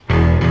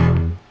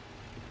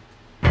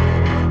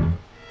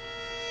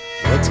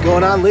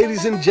going on,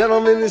 ladies and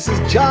gentlemen? This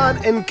is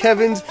John and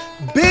Kevin's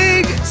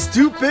Big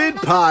Stupid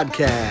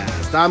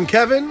Podcast. I'm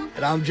Kevin.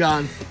 And I'm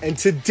John. And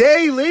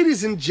today,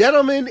 ladies and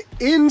gentlemen,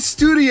 in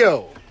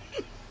studio,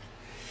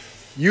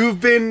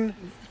 you've been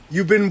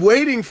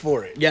waiting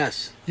for it.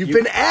 Yes. You've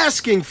been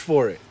asking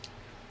for it.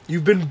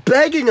 You've been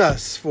begging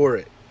us for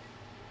it.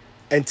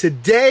 And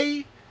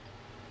today,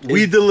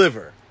 we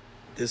deliver.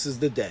 This is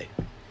the day.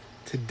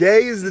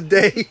 Today is the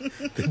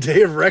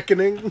day of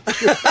reckoning.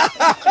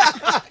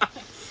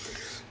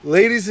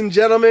 Ladies and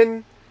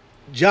gentlemen,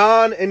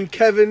 John and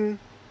Kevin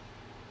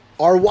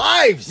are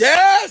wives.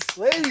 Yes!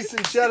 Ladies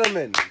and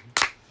gentlemen,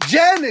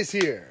 Jen is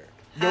here.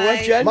 Your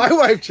wife, Jen? My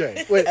wife,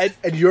 Jen. Wait,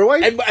 and your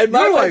wife? And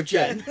my your wife,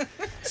 Jen.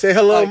 Say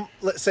hello.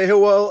 Say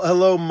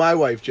hello, my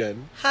wife,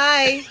 Jen.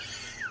 Hi,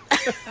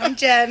 I'm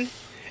Jen.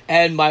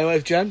 And my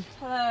wife, Jen.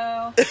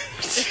 Hello.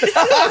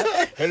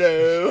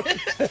 Hello.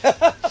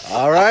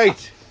 All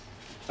right.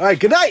 All right,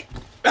 good night.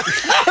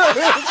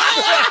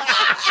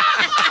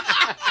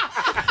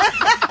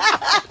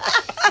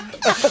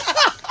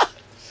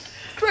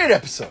 Great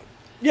episode.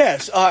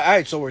 Yes. All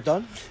right, so we're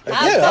done.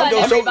 Have fun,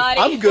 everybody.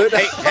 I'm good.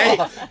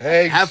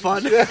 Hey, Have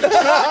fun. No,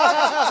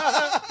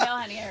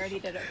 honey, I already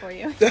did it for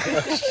you.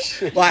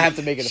 Well, I have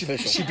to make it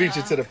official. She beat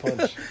you to the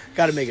punch.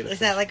 Got to make it Is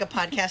official. that like a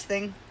podcast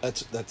thing?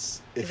 That's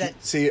if Is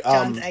that see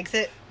John's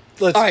exit?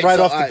 let's All right, right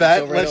so- off the all right, bat.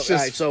 so right Let's off-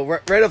 just all right,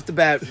 so right off the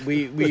bat,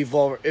 we've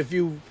all, if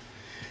you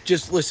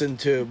just listen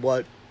to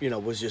what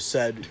was just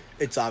said,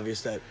 it's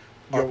obvious that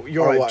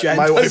your our wife Jen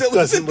my wife doesn't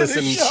doesn't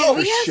listen to listen. the show. Should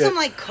we for have shit. some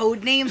like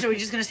code names, or are we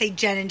just gonna say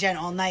Jen and Jen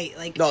all night?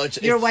 Like, No,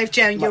 it's- your it's- wife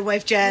Jen, your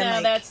wife Jen. No,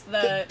 like, that's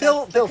the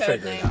They'll code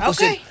figure it name. out.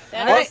 okay.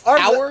 That All is-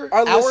 right. Our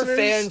Our listeners-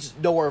 fans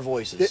know our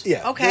voices.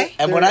 Yeah. Okay.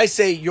 And they're- when I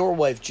say your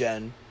wife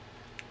Jen,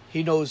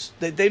 he knows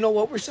they know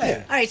what we're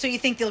saying. All right. So you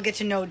think they'll get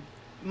to know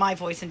my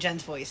voice and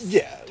Jen's voice?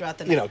 yeah, Throughout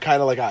the night.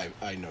 kind of like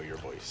I know your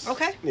voice.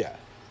 Okay. Yeah.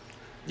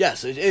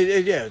 Yes, yeah,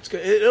 it's good.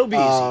 It'll be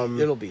Um,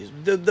 easy. It'll be easy.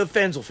 The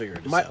fans will figure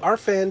it out. Our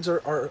fans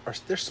are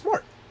they're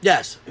smart.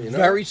 Yes, know?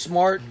 very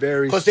smart.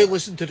 Very because they smart.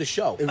 listen to the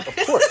show. Of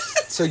course.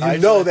 So you I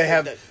know know they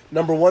have that-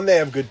 number one, they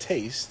have good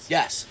taste.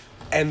 Yes,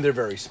 And they're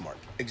very smart.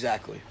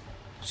 exactly.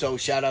 So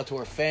shout out to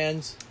our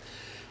fans.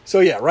 So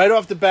yeah, right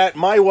off the bat,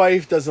 my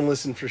wife doesn't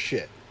listen for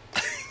shit.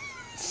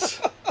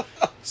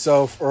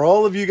 So for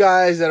all of you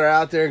guys that are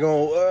out there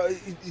going,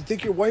 you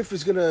think your wife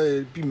is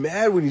gonna be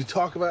mad when you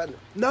talk about it?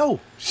 No,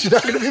 she's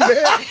not gonna be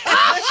mad.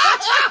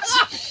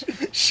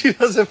 She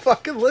doesn't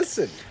fucking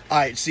listen. All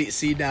right,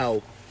 see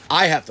now,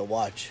 I have to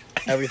watch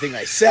everything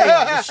I say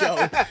on the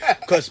show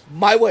because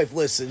my wife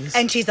listens.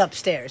 And she's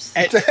upstairs.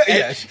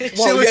 Yeah, she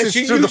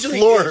listens through the usually-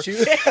 floor. yeah,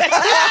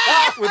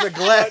 she- With a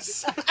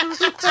glass.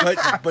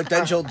 but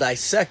then she'll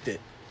dissect it,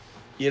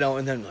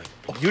 and then like,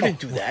 oh, you didn't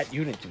do that.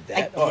 You didn't do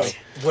that. Oh,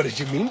 what did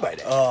you mean by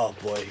that? Oh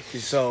boy!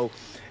 So,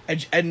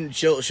 and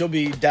she'll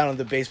be down in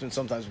the basement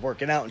sometimes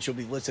working out, and she'll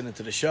be listening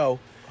to the show,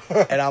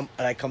 and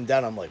I come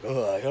down, I'm like,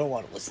 oh, I don't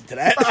want to listen to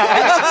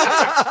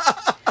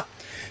that.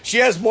 She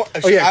has more.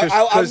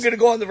 I'm gonna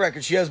go on the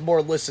record. She has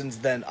more listens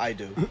than I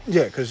do.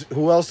 Yeah, because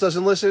who else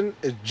doesn't listen?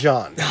 Is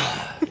John.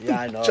 Yeah,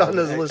 I know. John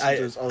doesn't listen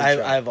to his own I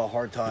show. have a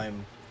hard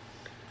time.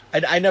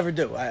 I never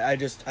do. I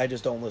just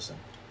don't listen.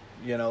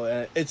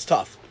 And it's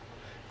tough.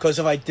 Because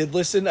if I did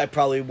listen, I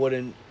probably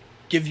wouldn't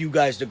give you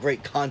guys the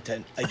great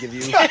content I give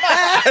you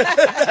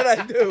that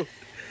I do.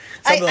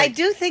 I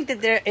do think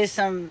that there is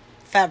some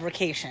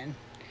fabrication,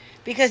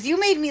 because you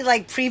made me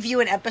like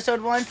preview an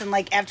episode once, and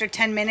like after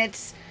 10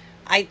 minutes,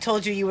 I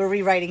told you were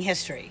rewriting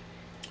history.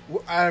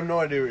 I have no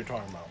idea what you're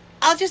talking about.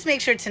 I'll just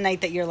make sure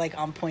tonight that you're like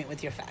on point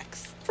with your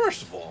facts.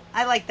 First of all,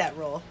 I like that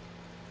rule.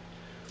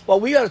 Well,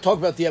 we got to talk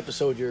about the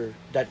episode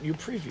that you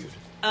previewed.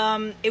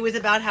 It was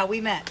about how we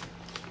met.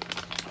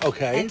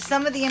 okay. And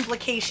some of the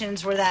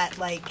implications were that,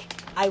 like,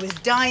 I was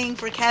dying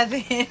for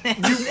Kevin.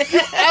 And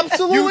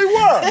Absolutely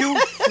were. You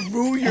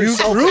threw You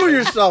yourself. threw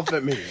yourself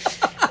at me.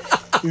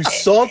 You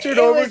sauntered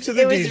over to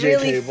the it was DJ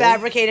really table.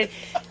 fabricated.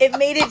 It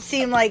made it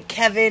seem like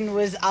Kevin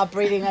was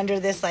operating under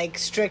this, like,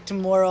 strict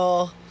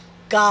moral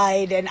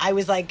guide, and I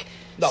was, like,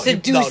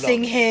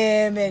 seducing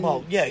him. And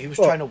Well, yeah, he was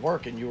trying to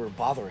work, and you were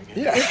bothering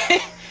him. Yeah.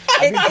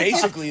 I mean,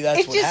 basically, that's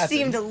it what just happened.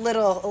 seemed a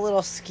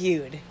little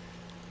skewed.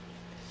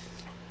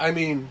 I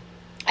mean,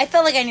 I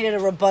felt like I needed a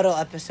rebuttal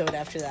episode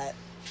after that.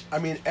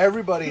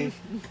 everybody,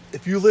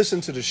 if you listen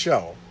to the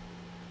show,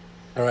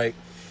 all right,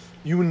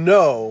 you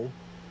know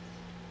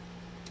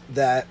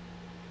that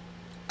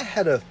I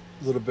had a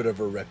little bit of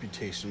a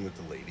reputation with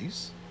the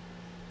ladies,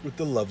 with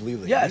the lovely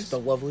ladies. Yes, the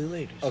lovely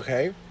ladies.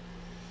 Okay.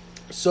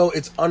 So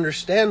it's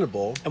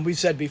understandable. And we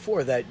said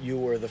before that you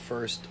were the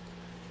first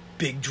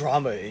big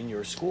drama in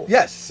your school.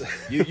 Yes.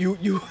 You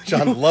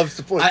John loves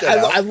to point that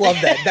out. I love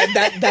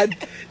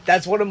that.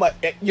 That's one of my.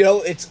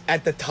 It's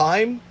at the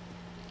time,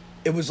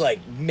 it was like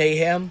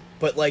mayhem.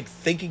 But like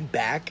thinking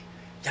back,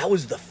 that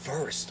was the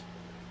first,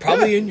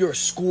 probably in your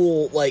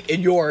school, like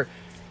in your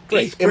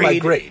eighth grade, In my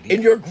grade,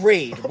 in your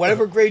grade,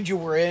 whatever grade you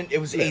were in, it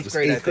was Yeah, it eighth was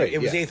grade. eighth I think grade,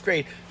 it was yeah. eighth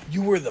grade.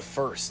 You were the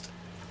first.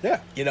 Yeah.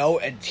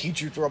 And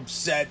teachers were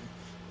upset.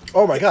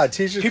 Oh my God,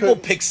 teachers. People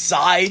pick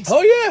sides.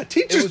 Oh yeah, It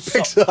teachers was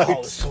pick so, sides. oh, it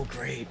was so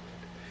great.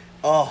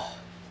 Oh,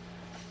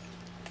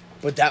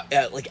 but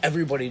that like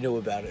everybody knew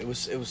about it. It was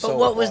so. But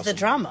what was the awesome.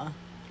 drama?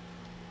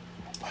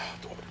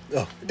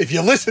 Oh, if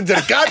you listen to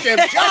the goddamn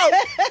show.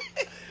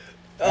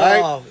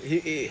 Right? Oh,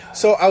 he,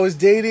 So I was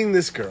dating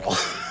this girl.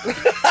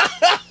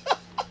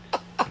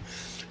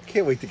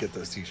 Can't wait to get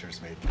those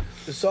t-shirts made.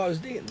 so I was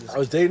dating this. I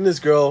was dating this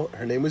girl.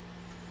 Her name was.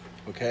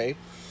 Okay.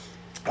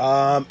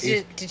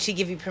 Did she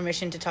give you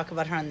permission to talk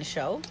about her on the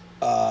show?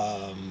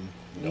 Oh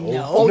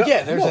No.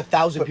 yeah, there's no,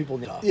 1,000 people.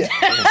 Know. Yeah.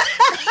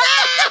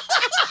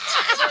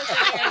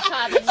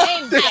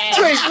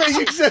 Wait, Wait,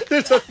 you said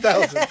there's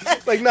 1,000.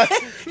 Like not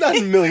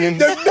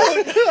millions.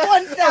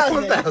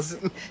 1,000.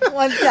 1,000.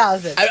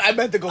 1,000. I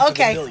meant to go for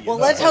Okay, the million. well,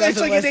 let's hope It's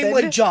she like a name listened.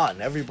 like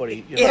John.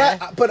 Everybody, you know.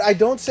 Yeah. But I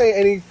don't say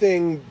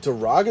anything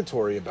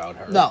derogatory about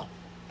her. No,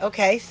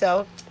 Okay,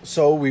 so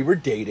So we were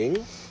dating.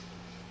 It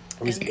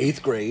was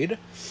 8th grade.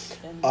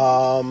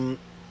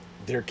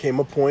 There came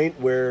a point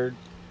where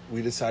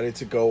we decided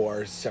to go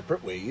our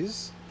separate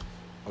ways.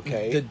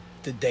 Okay.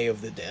 the day of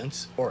the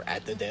dance or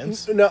at the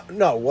dance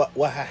No.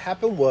 What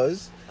happened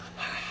was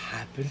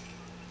happened,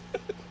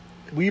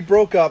 we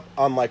broke up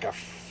on like a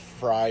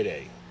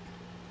Friday.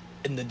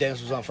 and the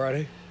dance was on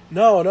Friday.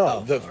 No.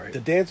 Oh, the all right. the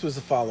dance was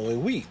the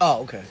following week.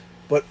 Oh, okay.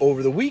 But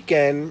over the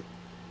weekend,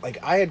 like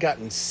I had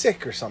gotten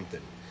sick or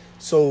something.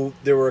 So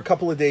there were a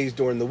couple of days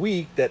during the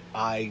week that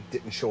I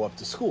didn't show up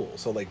to school.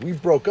 So like we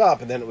broke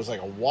up, and then it was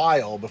like a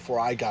while before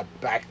I got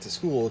back to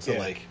school to Yeah.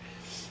 like,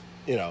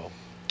 you know.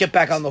 Get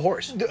back on the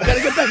horse. You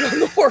gotta get back on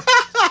the horse.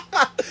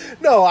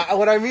 No,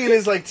 what I mean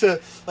is like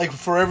to like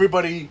for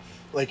everybody,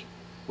 like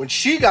when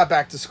she got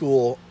back to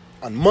school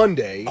on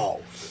Monday. Oh,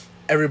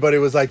 Everybody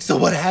was like, "So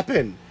what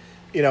happened?"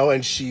 You know,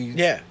 and she,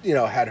 Yeah. you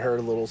know, had her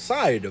little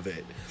side of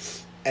it,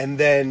 and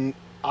then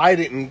I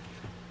didn't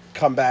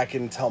come back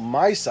and tell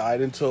my side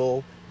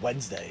until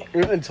Wednesday.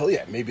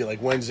 maybe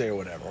like Wednesday or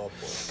whatever. Oh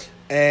boy.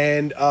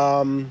 And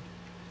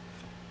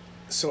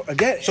so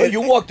again, So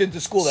you walked into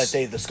school that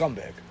day, the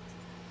scumbag.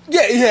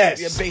 yeah, yes,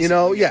 Yeah, basically, you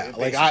know, yeah,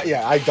 like basically.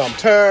 I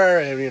dumped her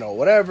and you know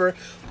whatever,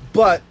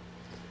 but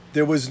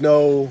there was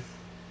no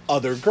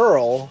other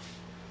girl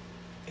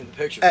In the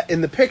picture.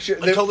 in the picture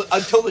until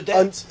the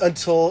dance.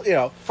 until you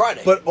know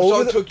Friday. But So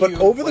over it took the you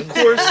course.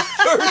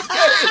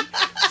 Thursday.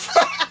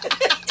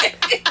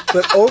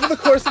 But over the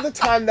course of the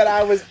time that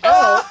I was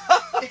out,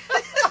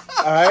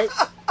 all right.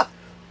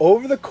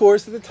 Over the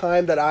course of the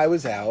time that I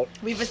was out,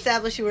 we've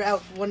established you were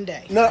out one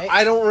day. no, right?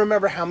 I don't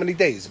remember how many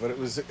days, but it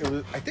was.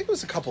 I think it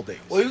was a couple days.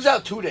 Well, he was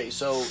out 2 days,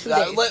 so 2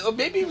 days.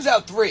 maybe he was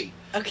out 3.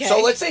 Okay.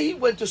 So let's say he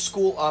went to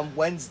school on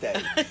Wednesday.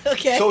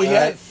 Okay. So he All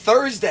had right.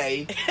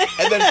 Thursday,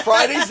 and then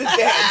Friday's the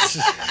dance.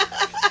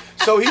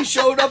 So he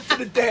showed up to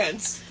the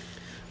dance.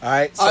 All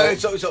right. All right.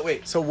 So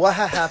wait. So what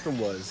had happened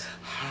was,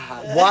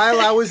 while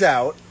I was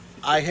out,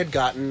 I had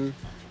gotten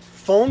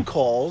phone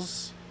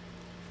calls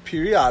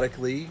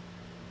periodically,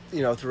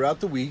 you know,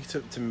 throughout the week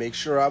to make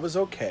sure I was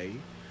okay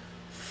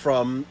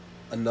from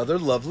another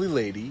lovely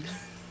lady.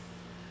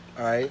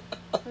 All right.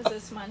 Was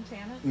this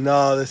Montana?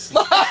 No, this.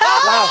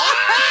 Wow.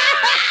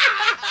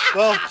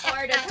 Well,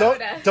 Or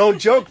Dakota? don't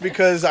joke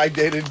because I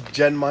dated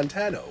Jen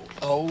Montano.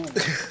 Oh,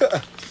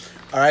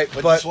 All right,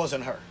 but, but this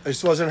wasn't her.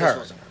 this wasn't This her.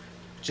 wasn't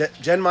her.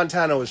 Jen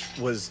Montano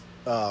was.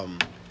 Oh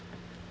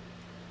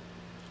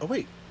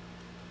wait,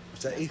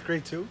 was that 8th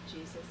grade too?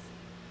 Jesus.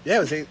 Yeah, it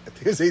was I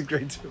think it was 8th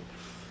grade too.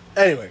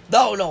 Anyway,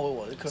 No, it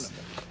wasn't. It couldn't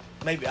have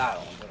been. Maybe I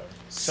don't know. Whatever.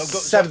 So go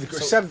 7th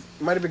grade. so- 7th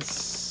might have been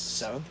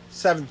Seventh.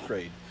 7th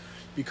grade,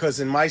 because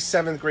in my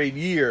 7th grade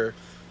year,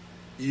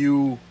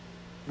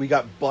 we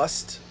got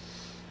bussed.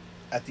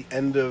 At the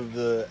end of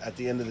the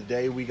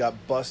day, we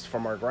got bussed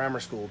from our grammar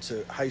school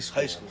to high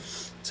school. High school.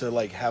 To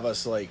like have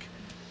us like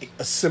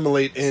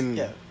assimilate in.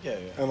 Yeah.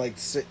 And like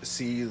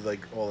see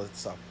like all that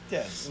stuff.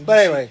 Yeah. But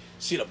anyway.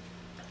 see the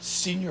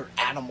senior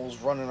animals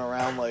running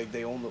around like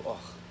they own the. Oh.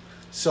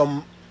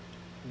 So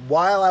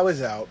while I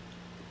was out,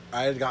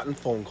 I had gotten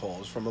phone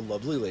calls from a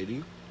lovely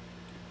lady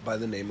by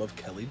the name of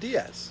Kelly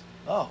Diaz.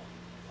 Oh.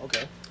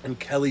 Okay. And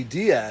Kelly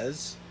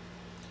Diaz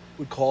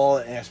would call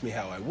and ask me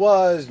how I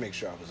was, make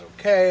sure I was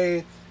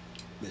okay,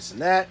 this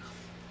and that.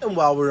 And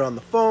while we were on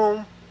the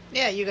phone,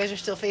 Yeah, you guys are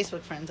still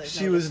Facebook friends. I've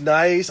she noticed. was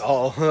nice.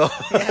 Oh,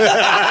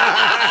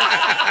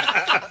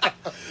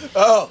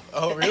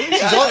 Oh, really?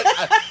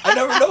 I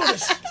never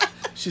noticed.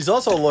 she's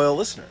also a loyal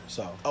listener.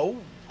 So Oh.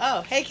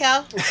 Oh, hey,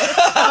 Cal.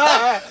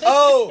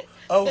 Oh,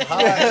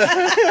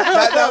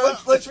 hi. Now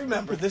let's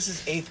remember, this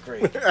is 8th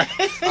grade.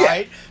 All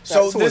right?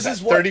 So what this was is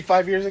that, what...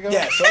 35 years ago.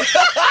 Yeah,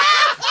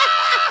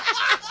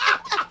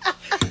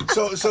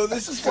 so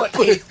this is what...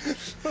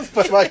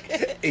 but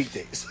like 8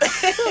 days.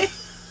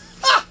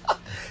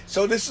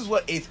 So this is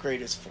what 8th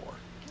grade is for.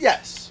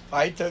 Yes, All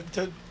right?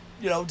 To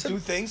do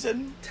things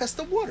and test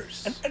the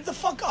waters. to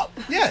fuck up.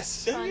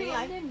 Yes, Yeah. Honey,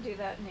 I didn't do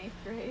that in 8th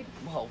grade.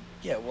 Well,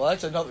 yeah,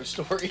 that's another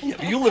story.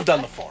 you lived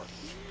on the farm.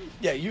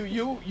 Yeah,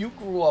 you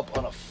grew up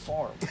on a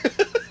farm.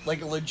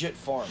 Like a legit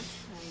farm.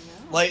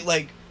 I know.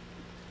 Like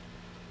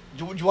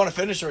Do you want to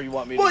finish, or you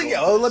want me? Well, to go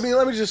yeah. over Let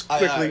this? me just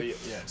quickly.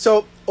 yeah.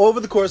 So over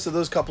the course of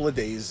those couple of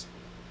days,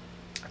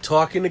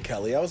 talking to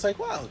Kelly, I was like,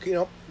 wow,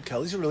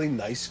 Kelly's a really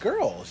nice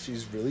girl.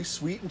 She's really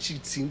sweet, and she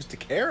seems to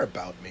care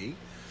about me.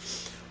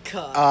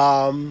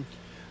 God.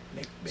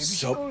 Maybe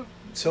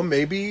So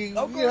maybe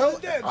I'll go to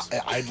the dance.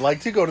 I'd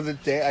like to go to the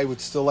dance. I would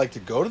still like to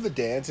go to the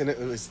dance, and I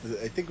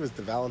think it was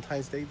the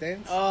Valentine's Day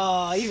dance.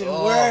 Oh, even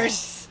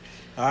worse.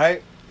 All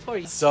right. Poor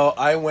you. So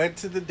I went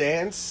to the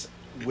dance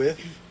with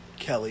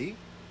Kelly.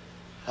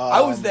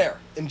 I was there.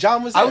 And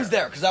John was there. I was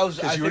there because I was.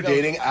 Because I you were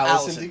think I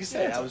was- dating Allison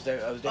DeSanto. Yeah, I was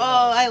there. I was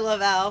Oh, dating. I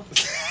love Al.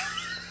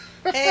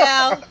 Hey,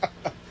 Al.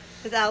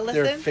 Does Al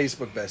They're listen?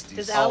 Facebook besties.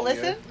 Does Al Oh,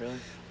 listen? yeah? Really?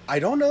 I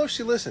don't know if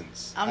she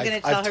listens. I'm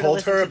going to I've tell her to told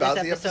listen her to about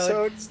this the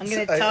episode. episodes. I'm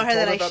going to tell her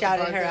that I about the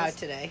shouted her podcast. out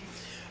today.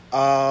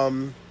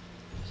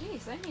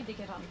 Jeez, I need to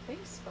get on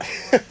Facebook.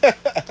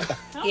 I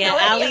don't Yeah, know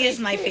any Allie of is these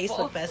my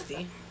people. Facebook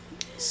bestie.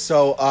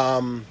 So,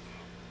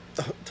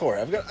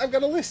 Tori, I've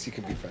got a list you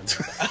can be friends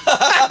with.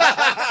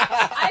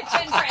 I've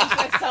been friends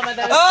with some of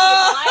those people.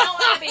 I don't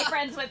want to be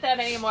friends with them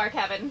anymore,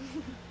 Kevin.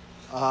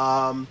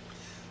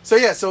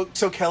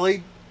 So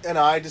Kelly and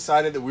I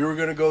decided that we were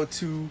going to go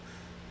to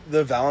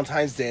the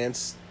Valentine's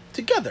dance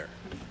together.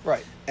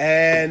 Right.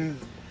 And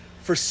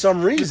for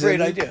some reason,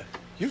 Great idea.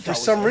 For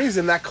some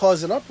reason, that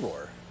caused an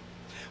uproar.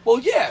 Well,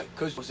 yeah,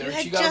 because You she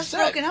had got just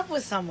upset. broken up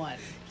with someone.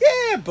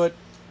 Yeah, but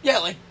Yeah,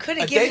 like Could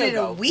a have day given it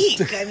ago. a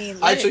week. I mean,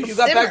 All right, let so it you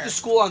got back simmer. to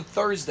school on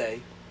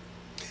Thursday,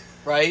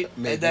 right?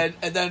 Maybe.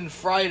 And then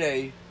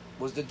Friday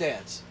was the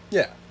dance.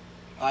 yeah,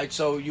 All right,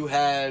 so you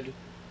had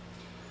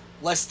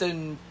less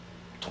than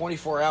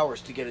 24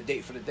 hours to get a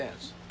date for the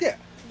dance, yeah.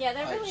 Yeah,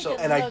 that Alright, really so-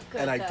 didn't look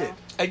good, and I though. did.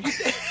 and you.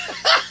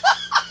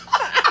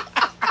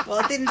 Well,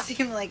 it didn't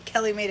seem like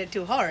Kelly made it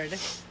too hard.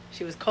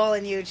 She was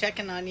calling you,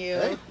 checking on you.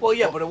 Hey. Well,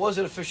 yeah, but it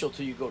wasn't official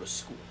till you go to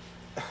school.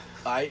 All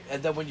right,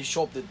 and then when you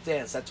show up to the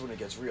dance, that's when it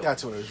gets real.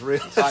 That's when it was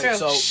real. All right, True.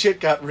 so Shit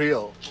got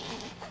real.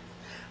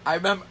 I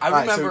remember.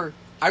 right, so-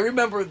 I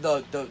remember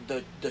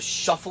the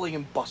shuffling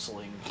and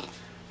bustling,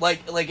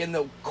 like in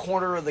the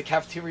corner of the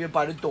cafeteria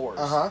by the doors.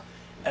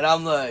 And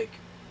I'm like,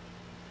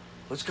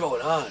 "What's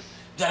going on?"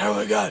 Dad, oh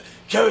my God,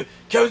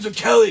 Kevin's with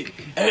Kelly,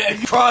 and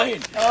you're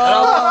crying.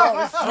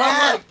 Oh,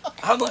 And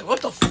I'm like,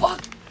 what the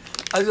fuck?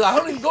 I was like, I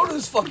don't even go to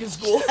this fucking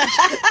school.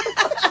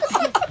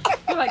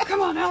 You're like,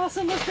 come on,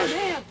 Allison, let's go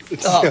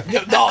dance.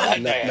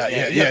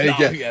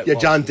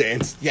 John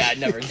danced. Yeah, I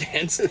never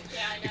danced.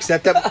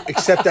 Except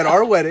at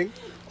our wedding.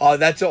 Oh,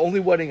 that's the only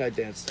wedding I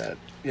danced at,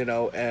 and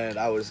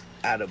I was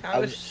out of. That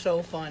was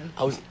so fun.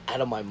 I was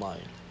out of my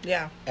mind.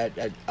 Yeah.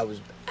 I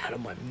was out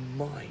of my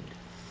mind.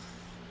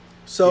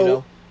 So, You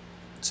know?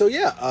 so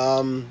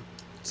yeah.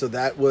 So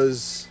that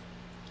was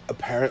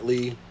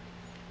apparently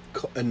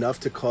enough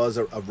to cause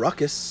a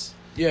ruckus,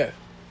 Yeah.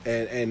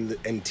 and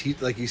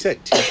like you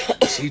said,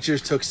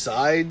 teachers took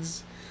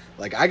sides.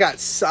 Like I got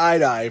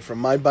side eye from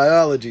my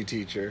biology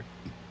teacher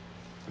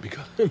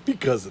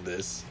because of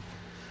this.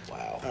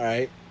 Wow. All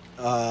right.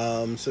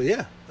 So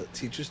yeah,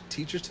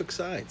 teachers took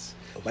sides.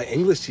 My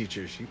English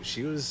teacher,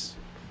 she was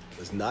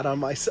not on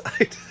my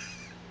side.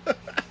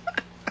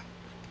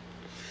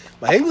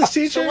 My English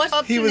teacher, what's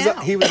up he to was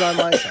now? he was on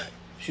my side.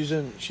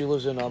 She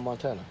lives in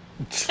Montana.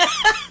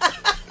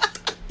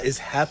 Is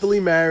happily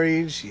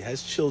married. She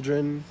has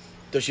children.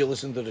 Does she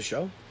listen to the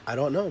show? I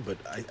don't know, but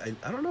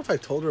I don't know if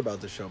I've told her about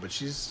the show. But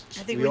she's.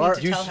 I think we need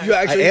to tell her.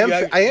 I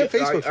am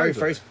Facebook friends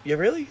with her. Yeah,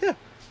 really? Yeah.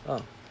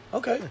 Oh,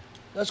 okay.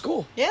 That's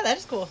cool. Yeah, that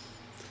is cool.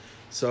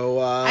 So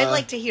I'd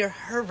like to hear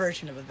her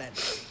version of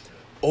events.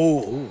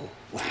 Oh,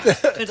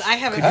 Because I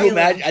have a Could you feeling.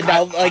 imagine?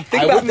 Now, like,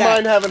 think I about wouldn't that.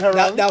 mind having her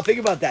on. Now, think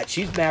about that.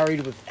 She's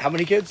married with how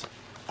many kids?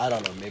 I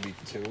don't know, maybe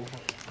 2.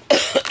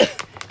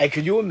 And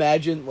could you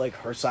imagine, like,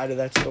 her side of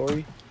that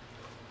story?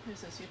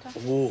 Who's this, Utah?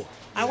 Ooh.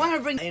 I want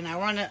to bring in. I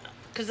want to,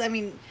 because I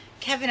mean,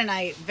 Kevin and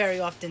I very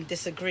often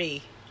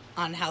disagree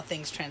on how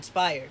things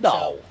transpired. No.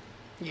 So,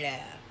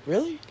 yeah.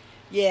 Really?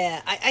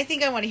 Yeah. I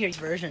think I want to hear his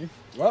version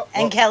Well,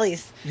 and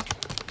Kelly's.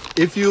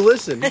 if you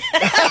listen,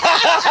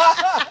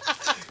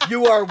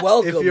 You are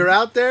welcome. if you're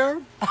out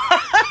there,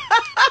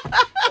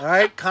 all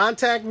right,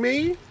 contact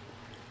me,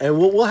 and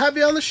we'll have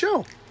you on the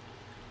show.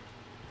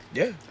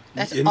 Yeah.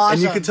 That's And, awesome.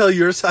 and you can tell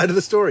your side of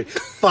the story.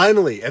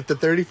 Finally, after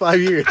 35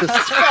 years.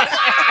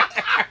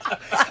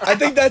 I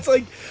think that's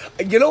like,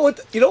 you know what?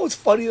 You know what's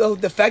funny though?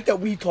 The fact that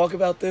we talk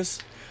about this,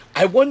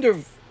 I wonder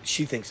if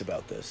she thinks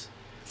about this.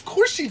 Of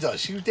course she does.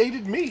 She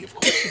dated me. Of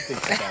course she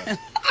thinks about it.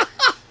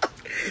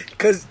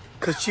 Cause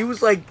she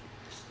was like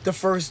the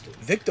first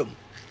victim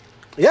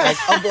Yes.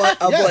 of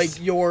Yes.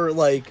 like your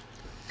like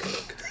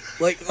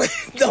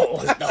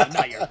no,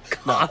 not your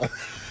cock.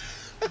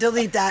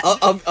 delete that.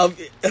 Of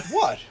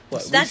What?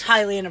 That's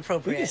highly we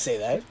inappropriate. didn't say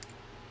that.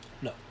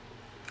 No.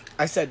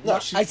 I said No, no.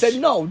 she- I said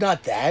no,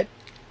 not that.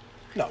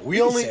 No, we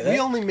didn't only say that. we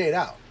only made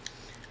out.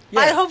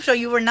 I hope so.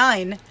 You were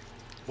 9.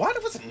 What?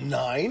 It wasn't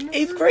 9.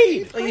 8th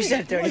grade. Well, you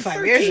said 35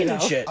 Like years 13 ago.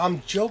 and shit.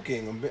 I'm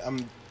joking.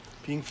 I'm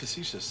being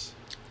facetious.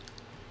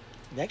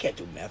 I can't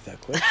do math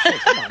that quick. Shit,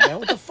 come on, man.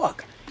 What the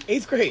fuck?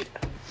 8th grade.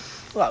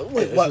 Well,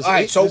 wait, This what? was All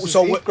right, eighth- so this was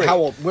so eighth grade. how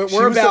old? We're She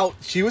was about.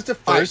 she was the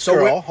all right, first so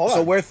girl. we're, Hold so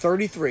on. we're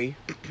 33,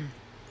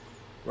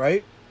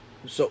 right?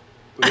 So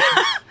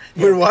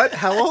We're what?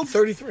 How old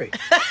 33.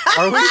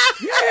 are we?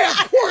 Yeah,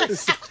 of course.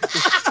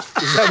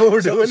 Is that what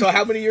we're doing? So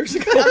how many years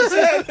ago was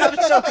that? I'm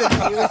so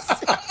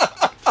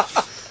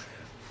confused.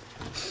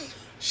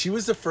 She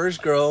was the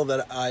first girl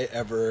that I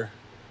ever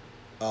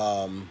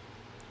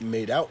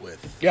made out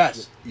with.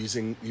 Yes.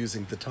 Using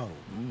the tongue.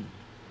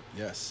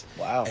 Yes.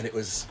 Wow. And it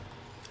was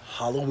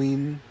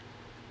Halloween.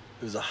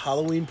 It was a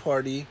Halloween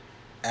party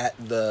at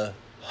the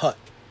Hut.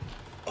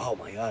 Oh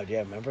my God! Yeah,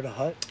 remember the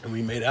Hut? And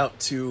we made out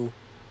to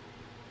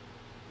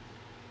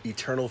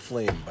Eternal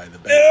Flame by the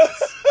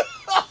Bangles.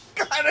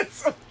 God, it's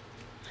so...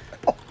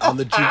 on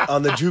the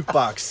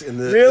jukebox in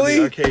the, Really? in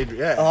the arcade.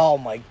 Yeah. Oh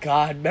my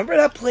God! Remember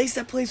that place?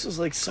 That place was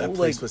like so that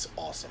place like was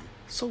awesome.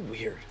 so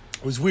weird.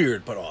 It was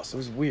weird but It awesome.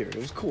 was weird.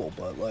 It was cool,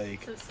 but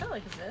like Does it still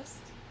exist?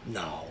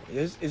 no.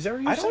 Is there a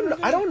youth I center don't.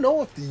 there? I don't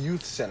know if the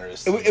youth center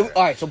is. Still All there.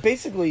 right, so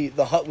basically,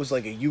 the Hut was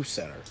like a youth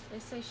center. They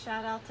say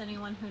shout out to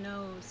anyone who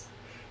knows.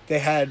 They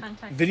had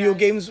Contact video us.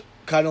 games,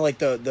 kind of like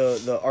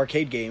the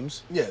arcade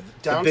games, Yeah,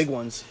 the big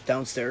ones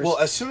downstairs. Well,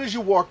 as soon as you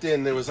walked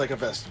in, there was like a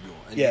vestibule,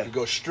 and Yeah. you could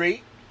go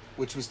straight,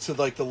 which was to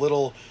like the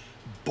little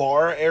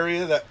bar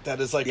area that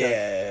is like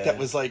Yeah. that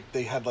was like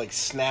they had like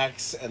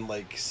snacks and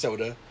like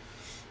soda,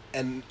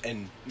 and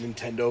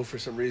Nintendo for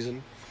some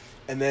reason,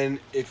 and then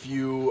if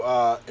you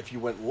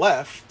went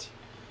left.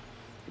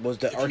 was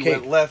the If arcade, you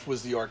went left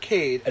was the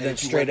arcade, and then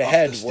if you straight went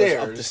ahead up was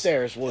up the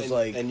stairs was and,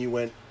 like and you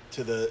went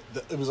to the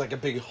it was like a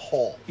big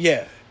hall,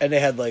 yeah, and they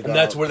had like and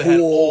that's where they had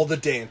pool. all the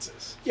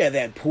dances. Yeah, they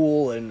had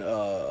pool and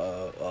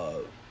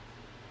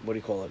what do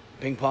you call it,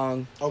 ping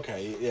pong,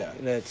 Okay, yeah,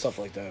 and they had stuff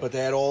like that. but they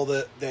had all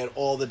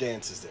the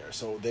dances there.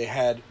 So they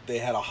had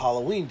a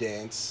Halloween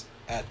dance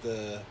at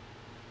the.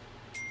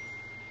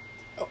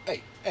 Oh,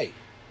 hey!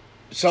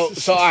 So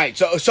all right,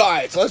 so let's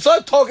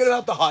start talking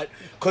about the Hut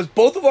because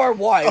both of our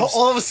wives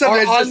All of a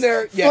sudden are I on just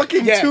there,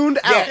 fucking tuned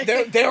out.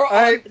 Yeah, they're on.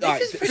 right. all right,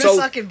 This is pretty so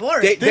fucking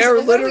boring. They're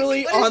What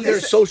literally what is on their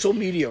this? social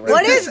media right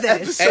What now. is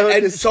this?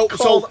 Episode is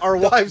called Our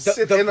Wives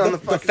Sit In on the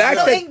Fucking fact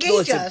So that engage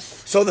listen,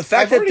 us. so the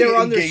fact I've that already they're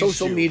on their engaged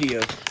social you.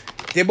 media,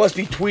 they must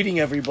be tweeting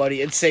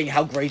everybody and saying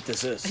how great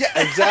this is. Yeah,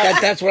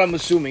 exactly. That's what I'm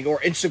assuming, or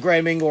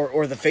Instagramming,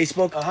 or the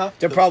Facebook. Uh-huh.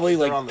 They're probably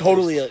They're like on the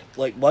totally Facebook.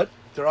 like what?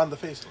 They're on the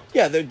Facebook.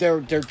 Yeah,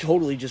 they're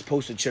totally just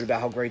posting shit about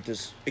how great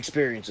this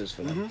experience is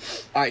for them.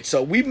 Mm-hmm. All right,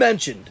 so we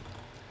mentioned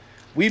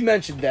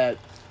that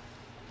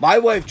my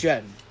wife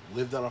Jen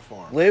Lived on a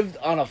farm. lived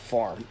on a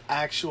farm,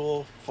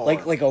 Actual farm.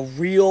 like a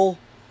real,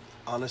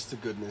 honest to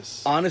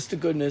goodness. honest to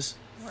goodness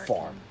Working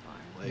farm,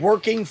 Like-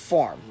 working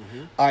farm.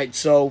 All right,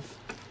 so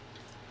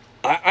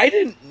I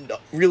didn't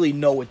really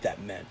know what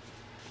that meant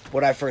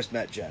when I first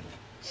met Jen.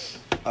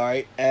 All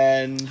right,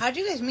 and How'd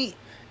you guys meet?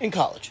 in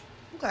college,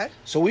 Okay.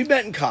 so we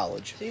met in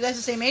college. So you guys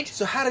the same age?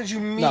 So how did you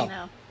meet No.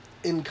 No.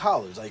 in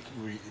college? Like,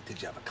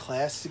 did you have a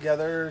class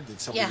together? Did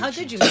someone Yeah, how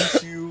did you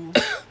introduce you?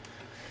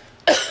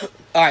 All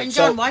right, And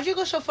John, so why'd you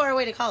go so far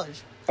away to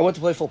college? I went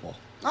to play football.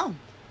 Oh.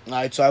 All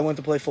right, so I went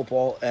to play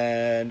football,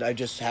 and I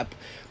just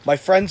my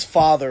friend's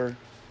father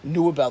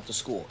knew about the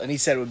school, and he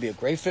said it would be a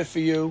great fit for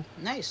you,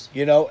 Nice.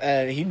 you know,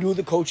 and he knew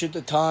the coach at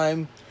the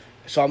time.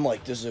 So I'm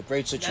like, this is a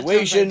great sounds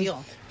situation.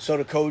 ideal. So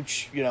the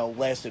coach, you know,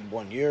 lasted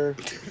 1 year.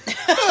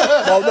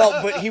 Well,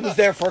 no, but he was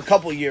there for a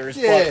couple years.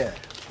 Yeah.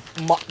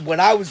 But when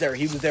I was there,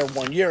 he was there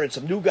 1 year, and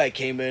some new guy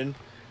came in,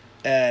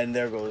 and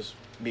there goes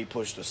me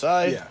pushed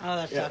aside. Yeah. Oh,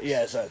 that sucks.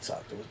 Yeah, so it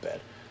sucked. It was bad.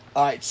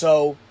 All right,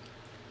 so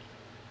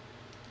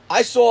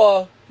I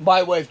saw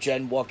my wife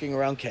Jen walking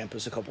around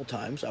campus a couple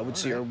times. I would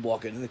see her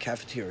walking in the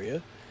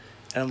cafeteria,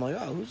 and I'm like,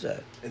 "Oh, who's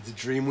that?" Did the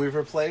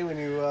Dreamweaver play when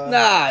you?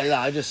 Nah,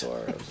 I just saw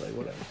her. I was like,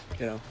 "Whatever,"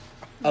 you know.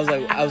 I was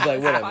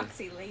like, "Whatever."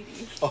 Foxy lady.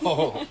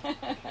 Oh,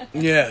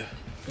 Yeah,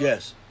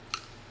 yes.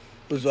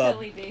 It was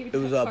Silly baby it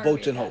was Barbie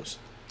boats and head. hose.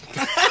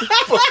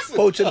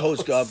 Boats and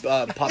hose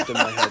popped in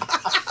my head.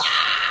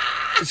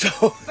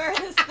 So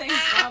Furthest thing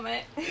from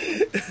it.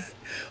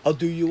 I'll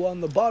do you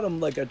on the bottom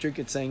like I drink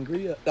at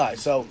sangria. All right,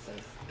 so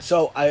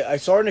I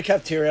saw her in the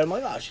cafeteria. I'm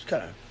like, oh, she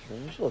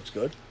looks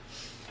good.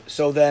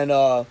 So then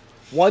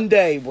one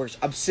day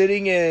I'm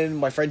sitting in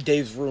my friend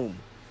Dave's room,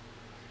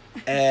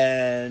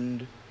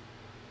 and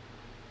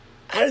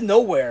out of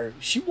nowhere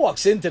she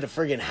walks into the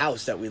friggin'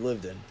 house that we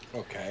lived in,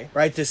 okay.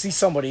 right, to see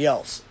somebody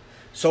else.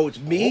 So it's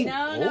me.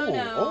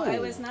 No, I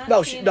was not.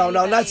 No, seeing not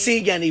anybody.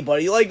 seeing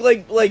anybody.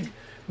 Like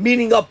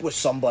meeting up with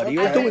somebody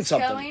or I doing was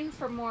something. going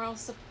for moral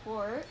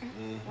support.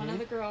 One of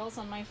the girls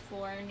on my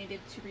floor needed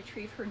to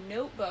retrieve her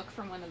notebook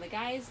from one of the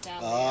guys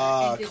down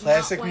there, and did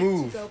classic not want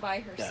move. to go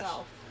by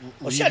herself.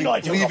 Well, she had no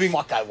idea who the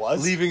fuck I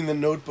was. Leaving the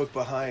notebook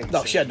behind.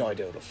 No, she had no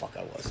idea who the fuck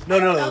I was. No,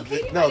 Katie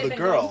might no, have the been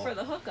girl. going for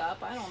the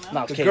hookup. I don't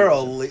know. No, The Katie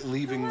girl wasn't.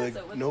 leaving Who was the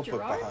it, with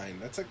notebook Gerard?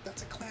 behind. That's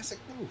a classic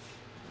move.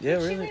 Yeah,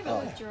 She really? leave it Oh,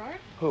 with Gerard?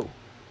 who?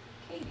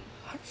 Katie.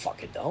 I don't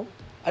fucking know.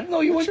 I didn't know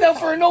you What's went your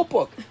down for a fault?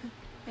 notebook.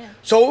 Yeah.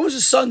 So it was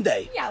a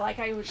Sunday. Yeah, like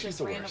I would She's just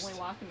the randomly worst.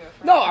 walk into a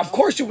friend. No, of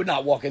course you would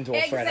not walk into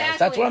a friend house. That's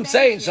Exactly, what I'm thank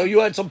saying. you. So you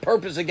had some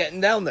purpose of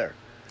getting down there.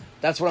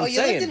 That's what Oh, I'm you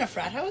saying. lived in a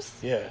frat house?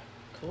 Yeah,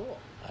 Cool.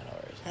 I know.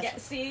 Right? Yeah,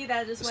 see,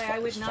 that is why I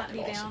would not fucking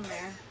be awesome. down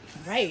there.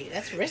 Right,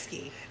 that's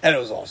risky. And it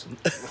was awesome.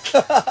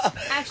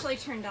 Actually,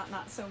 turned out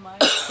not so much.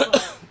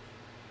 But,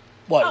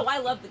 What? oh, I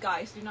love the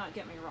guys. Do not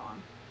get me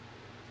wrong,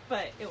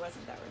 but it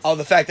wasn't that risky. Oh,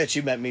 the fact that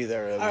she met me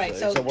there. It was, All right, it's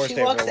so the worst she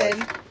day of walks her in.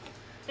 life.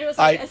 It was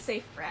like I- a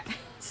safe frat.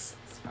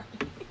 Sorry.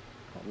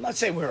 I'm not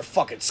saying we were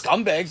fucking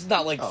scumbags.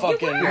 Not like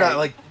fucking. were. You're not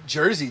like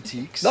Jersey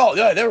Teaks. No,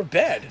 yeah, they were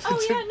bad.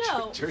 Oh yeah,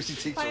 no. Jersey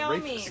Teaks By are all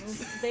rapists.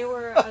 means, they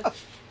were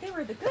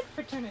the good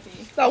fraternity.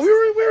 No, we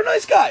were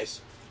nice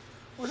guys.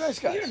 We're nice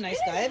guys. You're a nice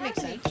They guy. That didn't makes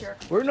have any sense. jerk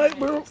We're not.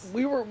 fraternities.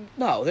 We were.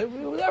 No,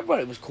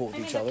 everybody was cool with I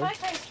mean, each the other. frat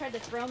guys tried to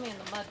throw me in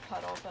the mud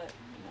puddle, but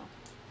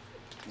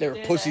They were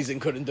did pussies it.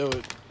 and couldn't do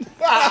it.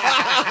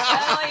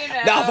 well, you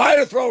know. Now, if I had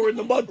to throw her in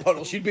the mud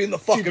puddle, she'd be in the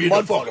fucking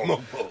mud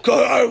puddle.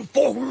 'Cause I'm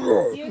fucking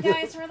her. You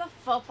guys were the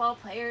football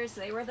players.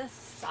 They were the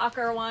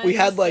soccer ones. We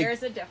had, like,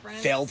 There's a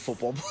difference. Failed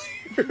football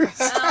players.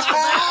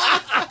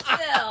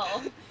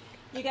 Still,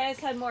 you guys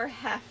had more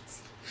heft.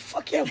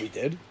 Fuck yeah, we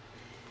did.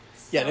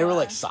 Yeah, they were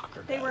like So,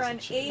 soccer guys. They were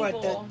and shit.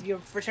 unable. What, your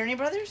fraternity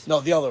brothers? No,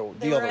 the other one.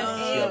 They The were other one.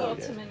 The unable other one,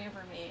 to yeah.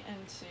 maneuver me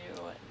into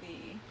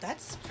the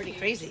That's pretty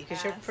crazy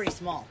because you're Yes. pretty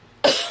small.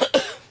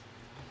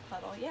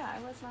 puddle. Yeah, I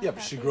was not. Yeah, but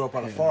that she big. grew up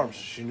on a farm, so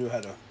she knew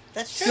how to.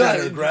 That's true.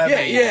 Center of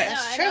gravity. Yeah, yeah. No,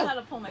 That's I true. know how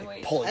to pull my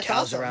weight. Pulling That's cows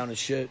awesome. around and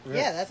shit.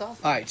 Yeah, that's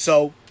awesome. All right,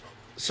 so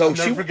I'll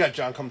she never forget.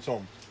 John comes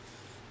home.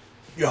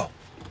 Yo,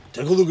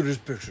 take a look at this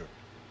picture.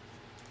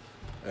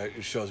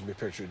 It shows me a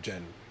picture of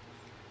Jen.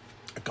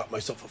 I got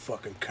myself a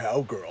fucking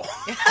cowgirl.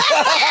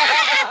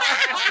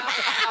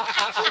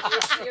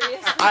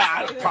 Seriously,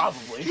 I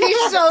probably. He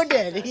so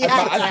did. Yeah.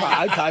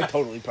 I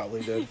totally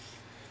probably did.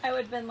 I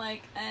would have been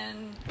like,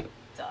 and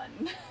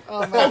done.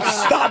 Oh my Oh, god.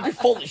 stop! You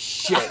full of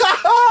shit.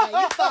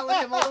 Yeah, you followed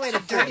him all the way to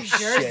Dirty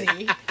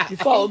Jersey. You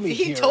followed me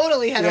He here.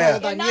 totally had Yeah. a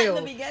hold Yeah, on not in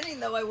the you. beginning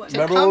though. I wouldn't.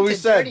 Remember come what we to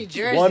said? Dirty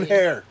Jersey. One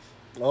hair.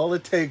 All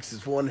it takes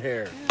is one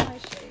hair. I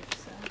shaved,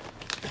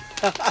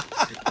 so.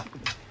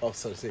 Oh,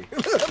 so see.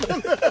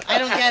 I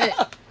don't get it.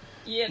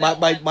 You My don't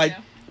want my to.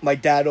 my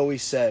dad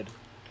always said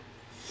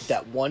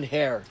that one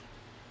hair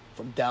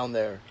from down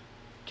there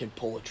can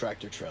pull a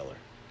tractor trailer.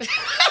 and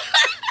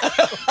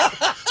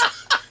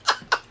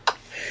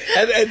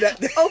that,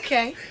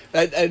 Okay.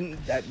 and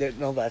that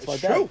no, that's my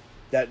It's dad. true.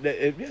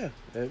 Yeah.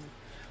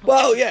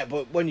 Well, yeah,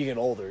 but when you get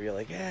older, you're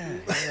like,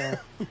 that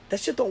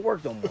shit don't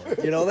work no more.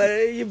 You know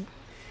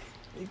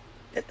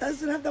it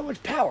doesn't have that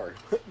much power.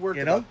 Worked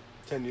You know? about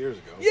 10 years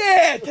ago.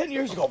 Yeah, 10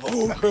 years ago.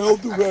 Oh, okay, I'll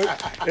do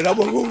that. And I'm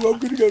like, oh, I'm going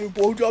to get a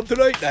blowjob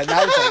tonight. And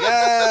now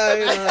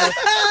it's like,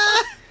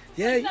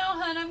 yeah, No,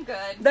 hun, I'm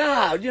good.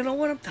 nah, you know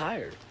what? I'm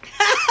tired.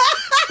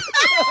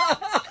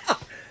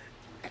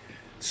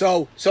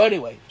 So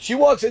anyway, she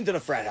walks into the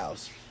frat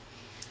house,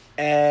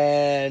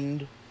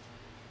 and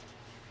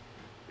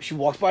she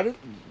walks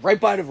right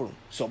by the room.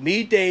 So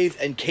me, Dave,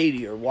 and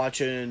Katie are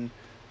watching.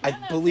 I No,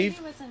 believe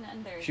Katie wasn't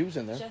in there. She was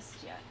in there. Just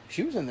yet.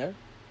 she was in there.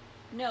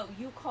 No,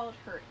 you called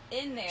her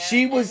in there.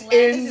 She and was left-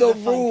 in This the is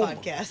a fun room.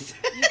 podcast.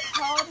 You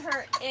called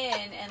her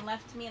in and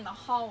left me in the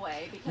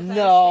hallway because I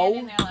No. was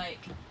standing there like.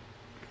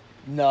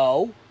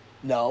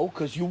 No,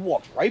 because you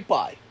walked right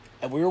by,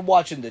 and we were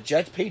watching the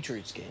Jets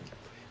Patriots game.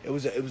 It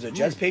was a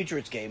Jets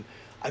Patriots game.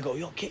 I go,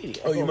 yo,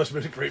 Katie. I Oh, you go, must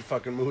have been in a great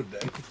fucking mood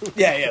then.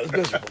 Yeah, it was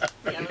miserable.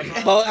 Yeah, it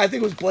was Well, I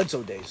think it was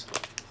Bledsoe days.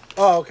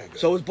 Oh, okay, good.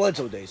 So it was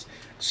Bledsoe days.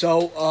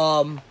 So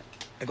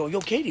I go, yo,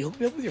 Katie, hook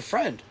me up with your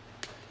friend.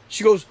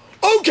 She goes,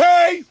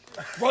 okay.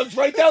 Runs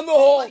right down the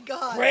hall. my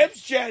God.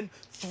 Grabs Jen,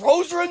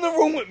 throws her in the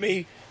room with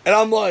me, and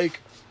I'm like,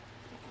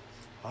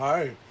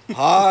 Hi.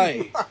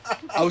 hi.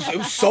 It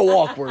was so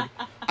awkward.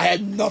 I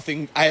had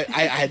nothing. I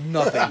had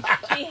nothing.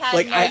 He had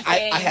Like no I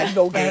game. had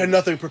no I had game.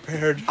 nothing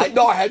prepared. I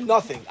had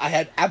nothing. I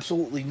had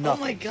absolutely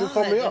nothing. Oh my You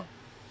called me god. up.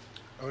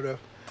 I would have.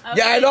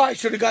 Yeah, I know. I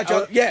should have got you.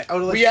 I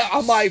would've let Yeah,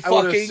 on my I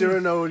would've fucking,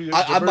 Cyrano'd you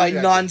on my the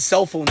bird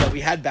non-cell phone that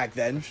we had back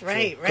then.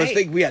 Right, Because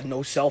right. we had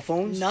no cell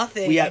phones.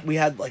 Nothing. We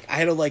had like I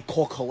had to like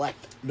call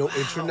collect. No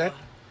internet.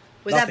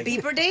 Was Nothing.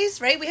 that beeper days,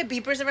 right? We had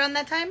beepers around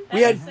that time?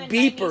 We had was in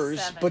beepers,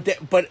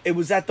 97. but it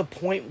was at the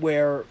point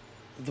where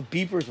the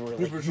beepers were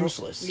like Beepers were-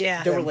 useless.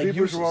 Yeah. they were And like beepers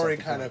useless were already at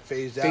the kind point. of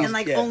phased Phased- out. And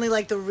like Yeah. only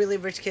like the really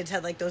rich kids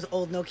had like those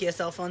old Nokia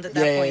cell phones at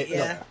that point.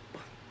 Yeah.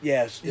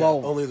 Yes. Yeah,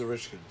 Well, only the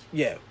rich kids.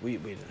 yeah, we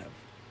didn't have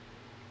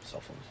cell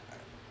phones.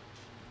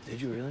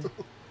 Did you really?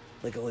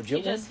 Like a He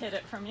legit one? just hid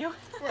it from you.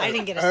 I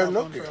didn't get a I had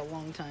cell phone Nokia. for a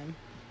long time.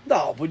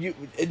 No, but you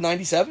in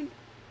 '97?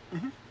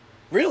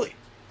 Really?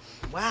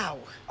 Wow.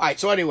 All right.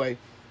 So anyway,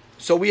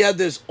 so we had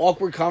this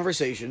awkward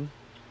conversation,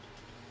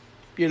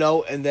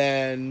 and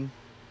then,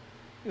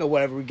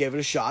 whatever, we gave it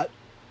a shot,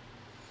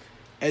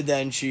 and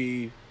then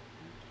she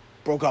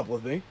broke up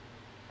with me.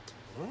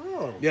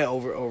 Oh. Yeah,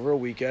 over a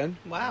weekend.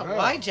 Wow. Wow.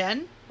 Why,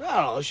 Jen?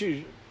 I don't know.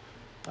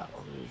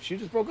 She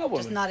just broke up with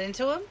Just me. not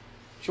into him?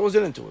 She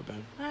wasn't into it,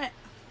 man. All right.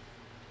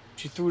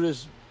 She threw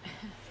this.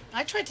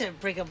 I tried to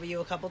break up with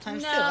you a couple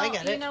times No, too. I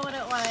get you it. know what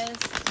it was.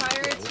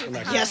 Prior to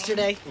not- coming-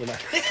 Yesterday. We're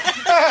not-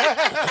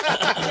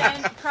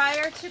 Jen,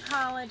 prior to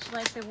college,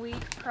 like the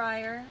week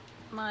prior,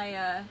 my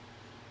I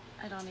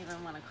don't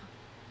even want to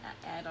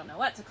I don't know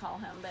what to call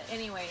him, but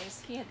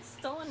anyways, he had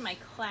stolen my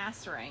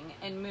class ring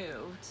and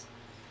moved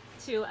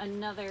to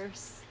another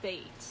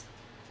state.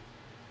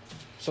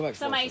 So my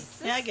So my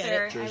sister. Yeah, I get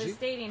it. sister, I Jersey? was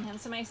dating him,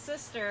 so my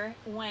sister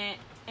went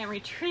and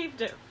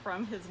retrieved it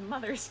from his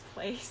mother's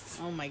place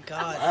Oh my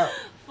god. Wow.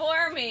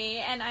 for me,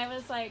 and I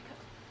was like,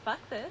 fuck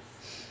this.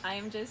 I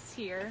am just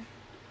here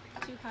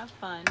to have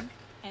fun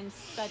and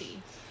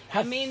study.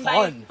 Have I mean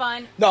fun. by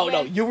fun. No,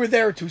 with- you were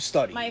there to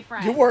study. my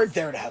friends. You weren't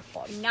there to have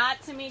fun.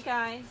 Not to me,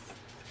 guys.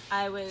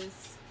 I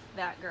was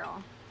that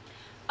girl.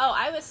 Oh,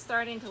 I was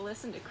starting to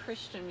listen to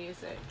Christian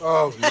music.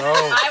 Oh no.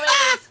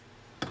 I was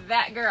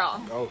that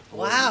girl. Oh boy.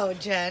 Wow,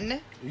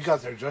 Jen. You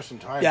got there just in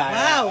time. Yeah,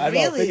 Wow, I know.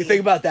 really?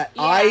 Think about that.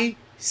 Yeah. I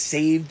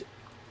saved,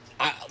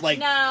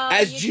 No,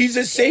 as you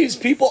Jesus saves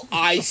people,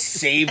 I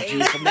saved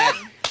you from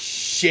that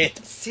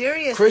shit.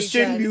 Seriously,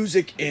 Christian Jen.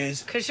 music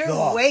is 'Cause you're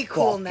the way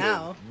cool fucking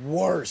now.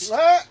 Worst.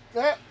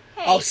 Hey,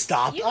 Oh,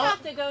 stop. You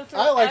have to go through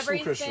I like some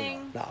Christian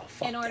everything rock. No,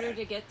 fuck in order that.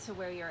 to get to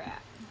where you're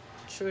at.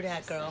 True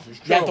that, girl.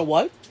 You have to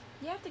what?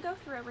 You have to go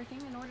through everything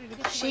in order to get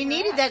to where She you're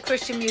needed at. that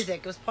Christian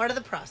music. It was part of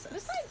the process.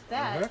 Besides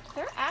that, Uh-huh.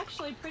 they're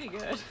actually pretty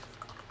good.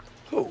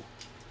 Who?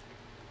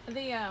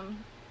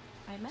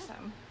 I met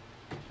them.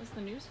 It was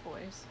the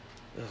Newsboys.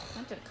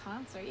 Went to a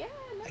concert. Yeah,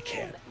 no, I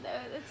can't.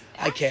 It's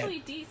I can't. actually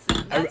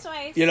decent. That's why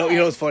I You know,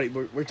 said what's funny?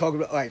 We're talking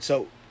about. All right,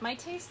 so my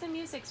taste in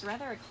music's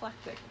rather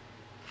eclectic.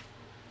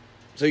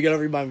 you gotta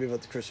remind me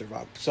about the Christian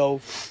rock.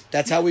 So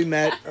that's how we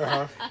met.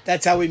 Uh-huh.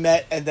 That's how we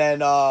met, and then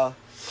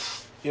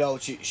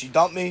she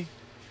dumped me,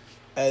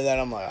 and then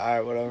I'm like, all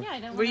right, whatever. Yeah, I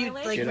don't Were want a you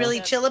like relationship. really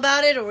chill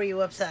about it, or were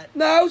you upset?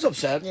 No, I was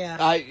upset.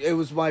 Yeah. It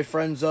was my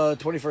friend's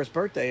 21st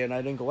birthday, and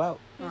I didn't go out.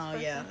 Oh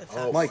yeah, that Oh,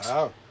 sucks. Mike's.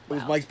 wow. It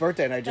was Wow. Mike's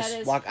birthday, and I That just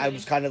is walked. I pretty-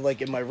 was kind of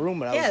like in my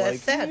room, and I Yeah,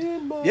 was that's like,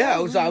 sad. yeah,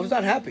 I was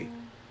not happy.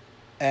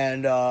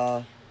 And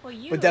Well,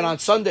 you. but then on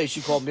Sunday, she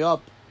called me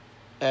up,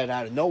 and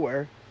out of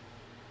nowhere,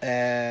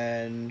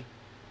 and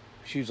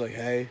she was like,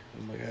 "Hey,"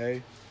 I'm like,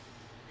 "Hey,"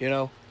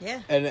 Yeah.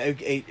 And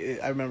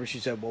I remember she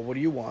said, "Well, what do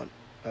you want?"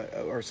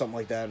 Or something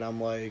like that, and I'm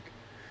like,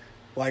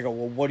 "Well," I go,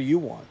 "Well, what do you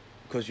want?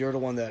 Because you're the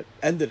one that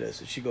ended this."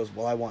 And she goes,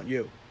 "Well, I want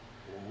you."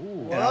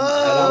 Ooh. And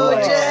I'm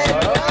like, Jen,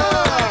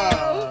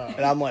 Ah.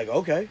 and I'm like,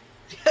 okay,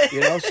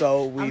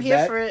 so we I'm here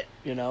met, for it.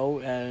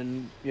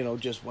 and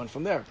just went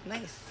from there.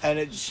 Nice. And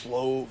it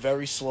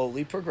very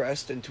slowly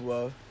progressed into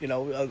a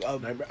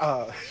Nightmare.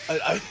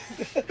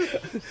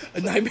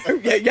 a nightmare.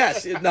 Yeah,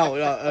 yes, no,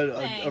 a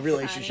Thanks,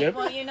 relationship.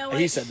 honey. Well, you know And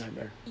he what? said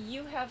nightmare.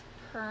 You have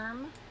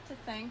Perm to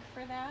thank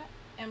for that.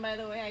 And by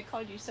the way, I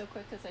called you so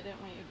quick because I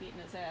didn't want you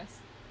beating his ass.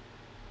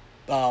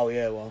 Oh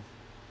yeah, well,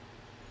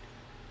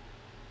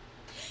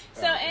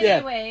 So, Yeah.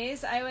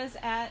 anyways, I was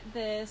at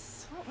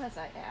this. What was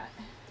I at?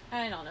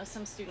 I don't know,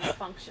 some student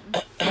function.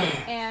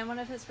 And one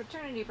of his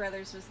fraternity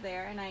brothers was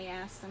there, and I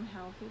asked him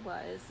how he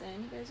was.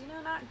 And he goes,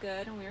 not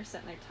good. And we were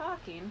sitting there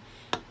talking.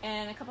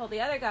 And a couple of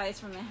the other guys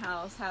from the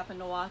house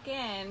happened to walk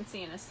in,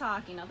 seeing us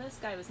talking. Now, this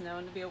guy was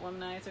known to be a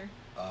womanizer.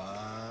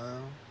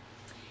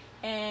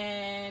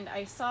 And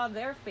I saw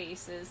their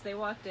faces. They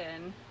walked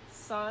in,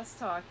 saw us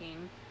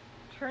talking,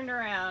 turned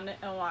around,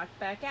 and walked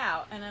back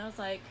out. And I was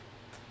like,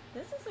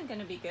 this isn't going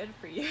to be good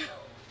for you.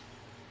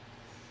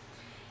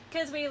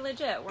 Because we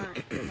legit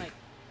weren't, like...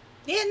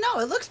 Yeah, no,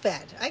 it looks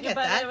bad. I get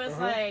but that. it was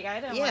like, I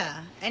don't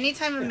Yeah.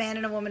 Anytime a man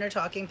and a woman are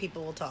talking,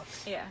 people will talk.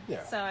 Yeah.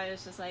 Yeah. So I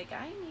was just like,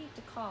 I need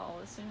to call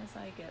as soon as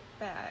I get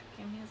back.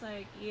 And he's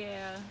like,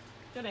 yeah,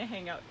 gonna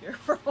hang out here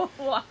for a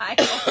while.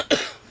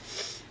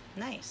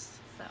 Nice.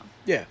 So...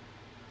 yeah,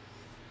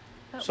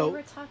 But So- we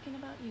were talking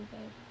about you,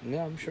 babe.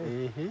 yeah, I'm sure.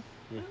 Mm-hmm.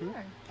 We were.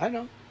 I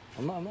know.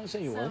 I'm not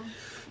saying you weren't.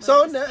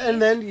 So love to see.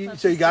 and then you, Love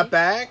so to you got see.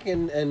 back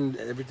and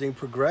everything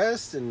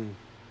progressed and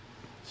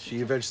she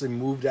eventually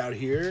moved out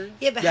here.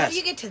 Yeah, but how Yes. do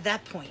you get to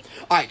that point?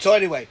 All right. So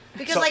anyway,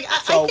 Because, so- like, I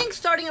so- think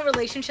starting a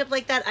relationship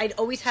like that, I'd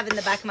always have in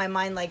the back of my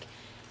mind, like,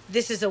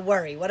 this is a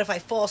worry. What if I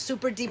fall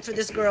super deep for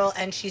this girl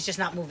and she's just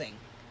not moving?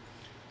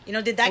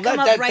 Did that well, come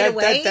up right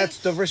away? that's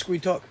the risk we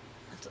took.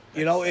 That's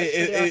pretty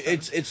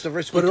awesome. It's the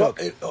risk But we took.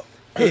 it,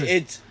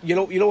 It's you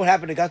know what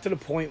happened. It got to the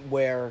point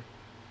where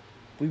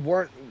we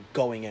weren't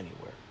going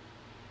anywhere,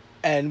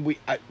 and we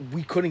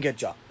couldn't get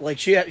job.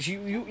 Like you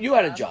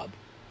had a job,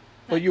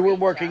 but Not you were great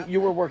working job,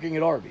 you were but- working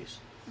at Arby's.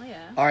 Oh,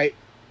 yeah. All right,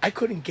 I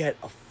couldn't get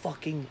a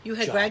fucking. You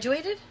had job.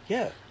 graduated?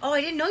 Yeah. Oh,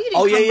 I didn't know you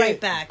didn't come right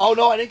back. Oh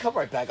no, I didn't come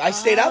right back. I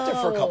stayed out there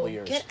for a couple Oh, of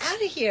years. Get out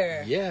of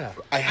here. yeah.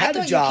 I I had a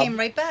thought job. you came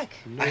right back.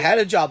 I had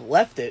a job,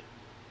 left it,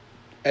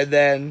 and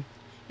then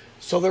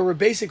so there were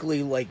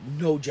basically like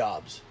no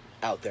jobs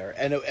out there,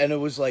 and it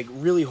was like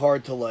really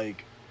hard to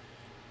like,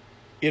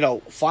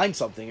 find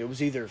something. It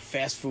was either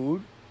fast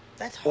food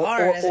That's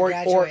hard as a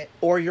graduate.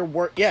 or you're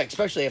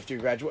especially after you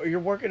graduate, or you're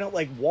working at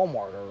like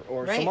Walmart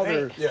or Right, some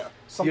other. right. Yeah.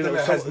 Something know,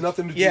 that so- has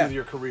nothing to do yeah. with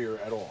your career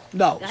at all.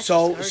 No, That's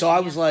so discouraging, I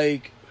was yeah.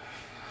 like,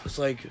 it's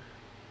like,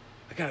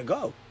 I gotta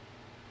go.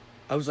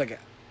 I was like,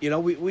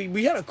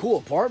 we had a cool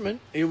apartment.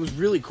 It was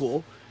really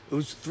cool. It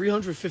was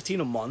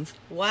 $315 a month.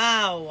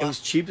 Wow. It was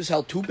cheap as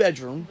hell,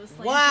 2-bedroom. The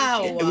slanty Wow.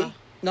 shit. It was-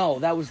 no,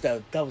 that was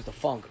the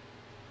funk.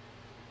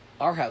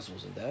 Our house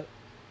wasn't that.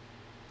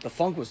 The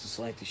Funk was the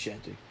slanty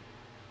shanty.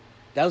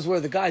 That was where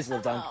the guys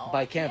lived on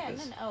by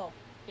campus.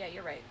 Yeah,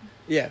 you're right.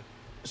 Yeah.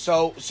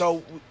 So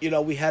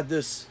we had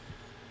this,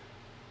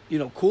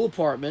 cool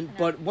apartment,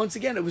 but once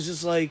again, it was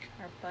just like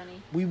Our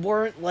bunny. we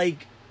weren't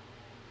like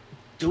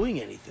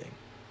doing anything,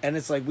 and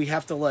it's like we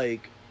have to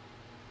like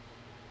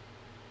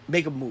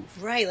make a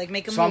move. Right, like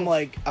make a So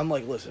move. I'm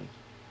like, listen,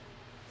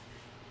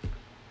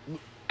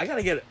 I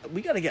gotta get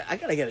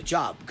a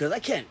job because I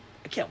can't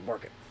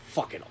work at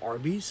fucking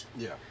Arby's.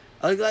 Yeah.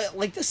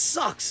 Like this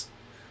sucks.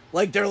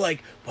 Like they're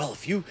like, well,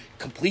 if you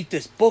complete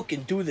this book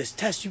and do this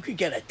test, you could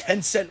get a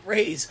 10-cent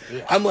raise.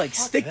 Yeah. I'm like,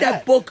 Fuck stick that.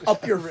 that book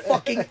up your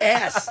fucking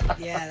ass.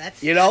 Yeah,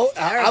 that's You know, that's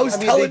I terrible. was I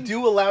mean, telling- they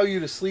do allow you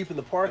to sleep in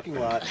the parking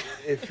lot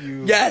if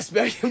you. Yes,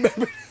 man. You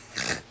remember?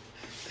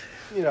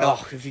 You know.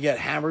 Oh, if you get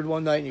hammered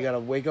one night and you gotta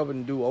wake up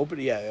and do open,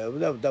 yeah,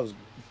 that was.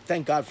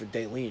 Thank God for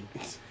Daylene.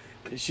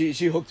 She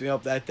hooked me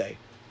up that day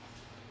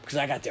because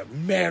I got there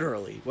mad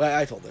early. Well,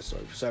 I told that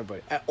story so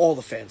everybody, all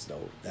the fans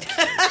know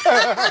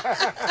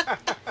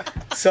that story.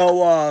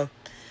 So,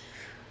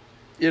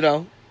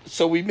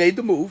 so we made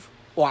the move.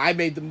 Well, I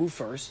made the move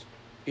first,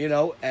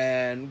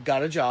 and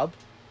got a job.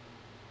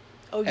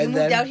 Oh, you and moved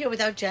then- out here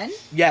without Jen?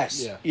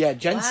 Yes, Yeah. yeah.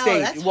 Jen Wow,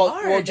 stayed. that's Well,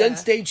 hard. Jen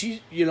stayed.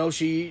 She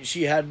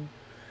had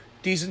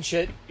decent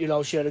shit.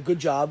 She had a good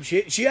job.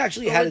 She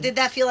actually Or had. did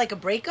that feel like a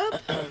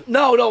breakup?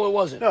 No, it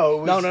wasn't.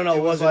 No,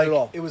 it wasn't like, at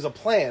all. It was a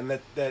plan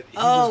that he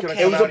Oh, was going okay. to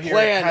It come was a out here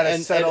plan, and kind of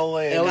and settle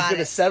in. I was Got going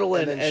to it. settle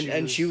in, And then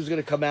and she was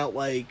going to come out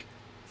like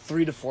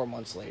 3 to 4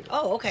 months later.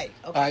 Oh, okay.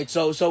 All right,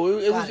 so it Got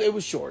was it. it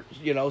was short,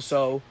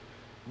 So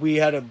we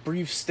had a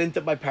brief stint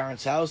at my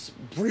parents' house,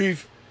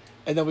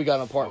 and then we got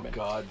an Oh apartment.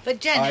 God. But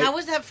Jen, I- how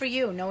was that for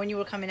you, knowing you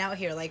were coming out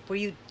here? Like, were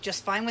you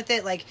just fine with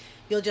it? Like,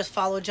 you'll just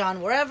follow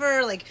John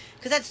wherever? Like,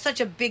 because that's such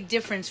a big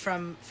difference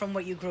from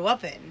what you grew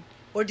up in.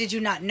 Or did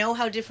you not know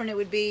how different it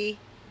would be?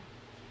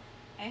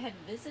 I had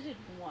visited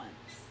once,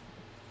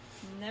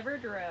 never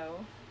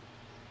drove,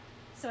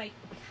 so I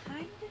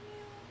kind of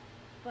knew,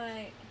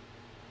 but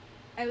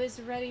I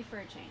was ready for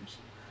a change.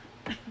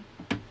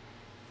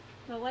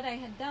 But what I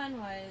had done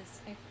was,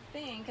 I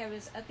think I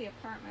was at the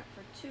apartment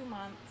for 2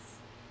 months,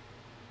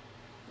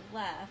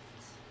 left,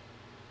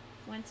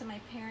 went to my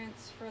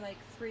parents for like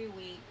 3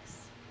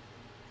 weeks,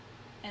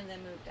 and then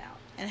moved out.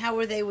 And how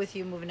were they with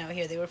you moving out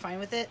here? They were fine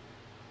with it?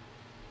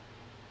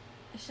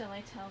 Shall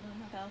I tell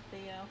them about the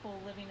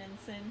whole living in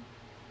sin?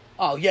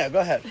 Oh yeah, go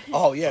ahead.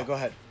 Oh yeah, go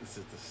ahead. This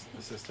is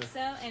the sister. So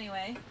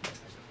anyway,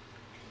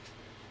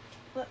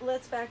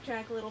 let's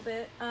backtrack a little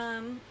bit.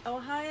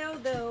 Ohio,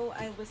 though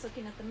I was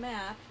looking at the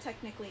map,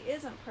 technically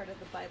isn't part of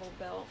the Bible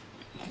Belt,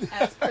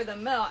 as per the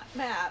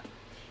map,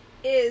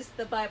 is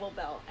the Bible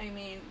Belt. I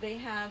mean, they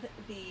have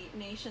the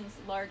nation's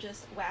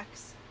largest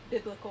wax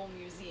biblical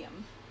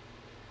museum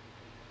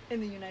in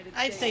the United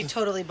I'd States. say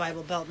totally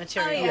Bible Belt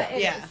material. Oh, yeah,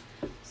 it yeah.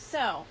 is.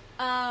 So,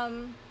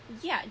 John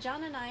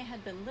and I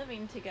had been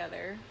living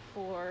together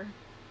for,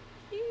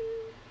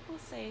 we'll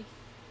say,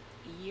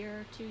 a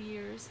year, 2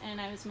 years, and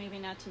I was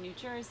moving out to New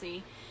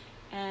Jersey,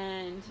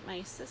 and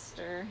my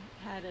sister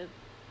had a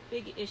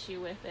big issue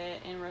with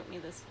it and wrote me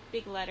this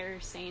big letter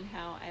saying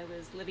how I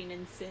was living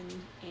in sin,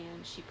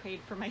 and she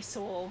prayed for my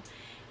soul,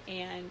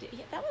 and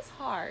yeah, that was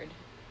hard.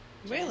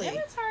 Really? It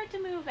was hard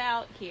to move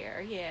out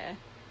here, yeah.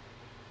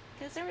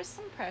 Because there was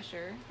some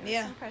pressure. There was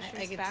Yeah, some pressures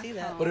I could back see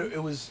that. home. But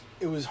it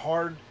was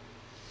hard.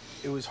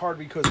 It was hard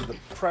because of the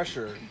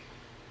pressure.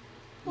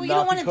 Well, you Not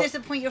don't want to because-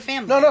 disappoint your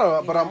family. No,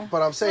 you but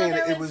know? I'm saying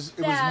Well, there it was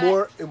was that.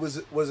 more.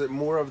 Was it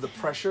more of the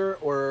pressure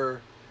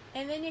or?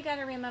 And then you got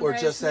to remember, Or I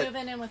was just that-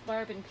 moving in with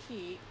Barb and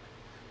Pete.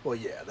 Well,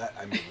 yeah. That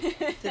I mean,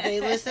 Did they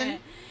listen?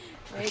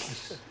 Which,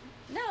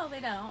 no, they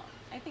don't.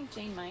 I think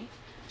Jane might.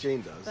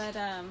 Jane does. But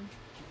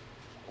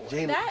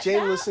Jane that- Jane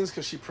that- listens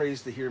because she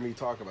prays to hear me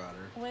talk about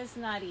her. was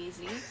not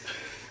easy.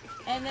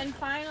 And then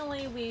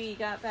finally we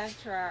got back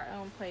to our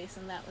own place,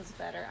 and that was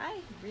better. I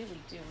really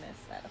do miss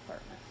that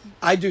apartment.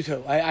 I do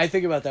too. I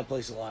think about that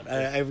place a lot.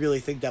 I really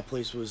think that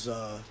place was.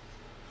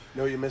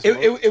 No, you miss. It-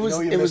 most, it was- You know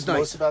what it you was miss nice.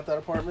 most about that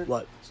apartment?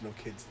 What? There's no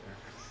kids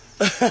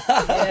there.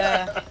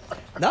 Yeah.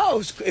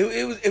 No,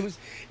 it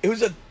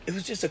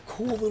was just a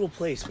cool little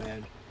place,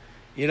 man.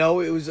 It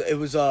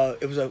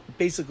was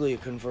basically a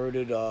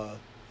converted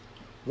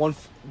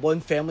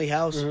one family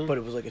house, Mm-hmm. but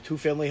it was like a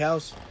 2-family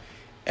house,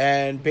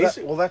 and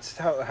basically, Well, that's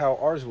how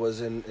ours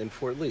was in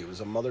Fort Lee. It was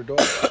a mother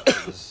daughter.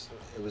 it was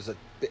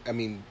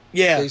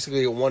Yeah.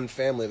 basically a one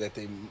family that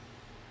they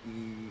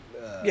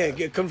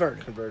get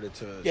converted. converted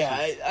to.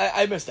 Yeah,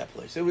 I missed that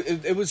place.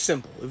 It was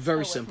simple, very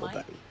with simple.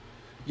 Mike?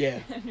 Yeah,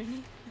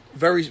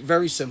 very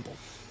very simple.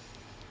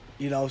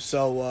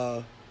 So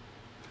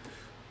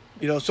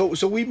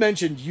we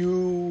mentioned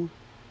you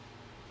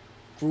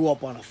grew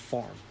up on a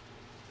farm.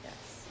 Yes.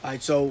 All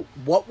right, so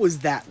what was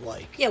that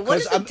like? Yeah, what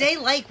is 'Cause a day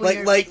like when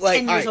you're 10 all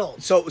years right,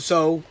 old?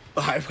 So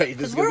all right, wait,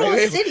 this is Because we're good. all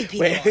Wait, city people.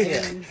 wait.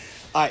 I mean,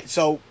 All right,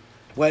 so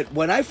when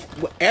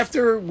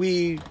after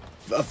we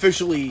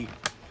officially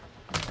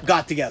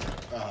got together,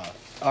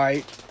 all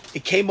right,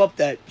 it came up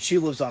that she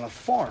lives on a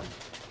farm,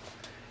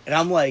 and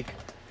I'm like,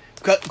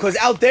 because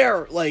out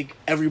there, like,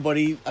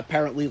 everybody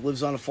apparently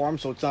lives on a farm,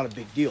 so it's not a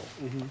big deal.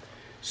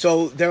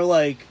 So they're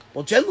like,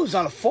 well, Jen lives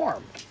on a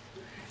farm.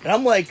 And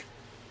I'm like,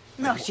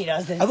 No, she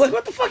doesn't.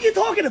 what the fuck are you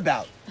talking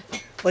about?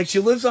 Like, she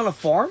lives on a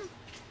farm?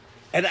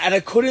 And I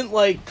couldn't,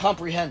 like,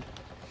 comprehend,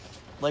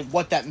 like,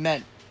 what that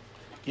meant.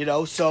 You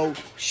know? So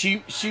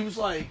she was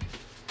like,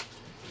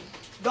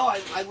 no,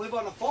 I live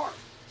on a farm.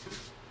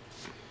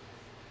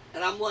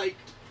 And I'm like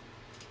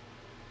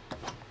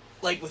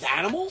with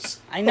animals?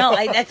 I know.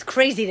 That's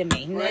crazy to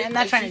me. Right? I'm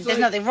not And trying to. she's There's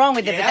like, nothing wrong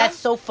with it, but yeah? that's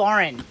so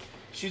foreign.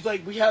 She's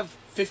like, we have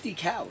 50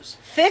 cows.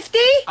 50?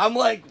 I'm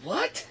like,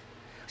 what?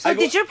 So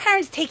did your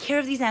parents take care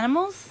of these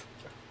animals?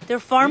 They're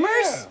farmers?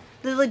 Yeah.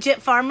 They're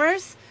legit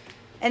farmers?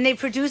 And they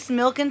produce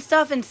milk and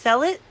stuff and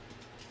sell it?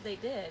 They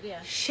did,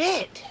 yeah.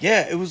 Shit.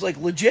 Yeah, it was like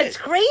legit. It's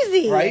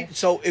crazy. Right?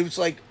 So it was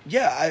like,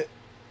 yeah,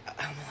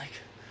 I'm like,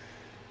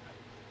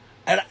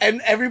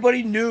 and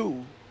everybody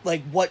knew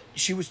like what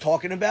she was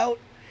talking about,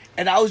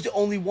 and I was the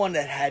only one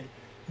that had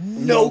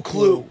no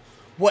clue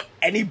what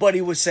anybody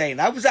was saying.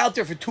 I was out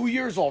there for 2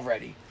 years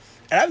already,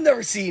 and I've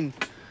never seen,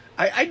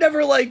 I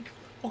never like,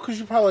 Well, because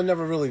you probably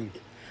never really.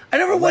 I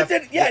never went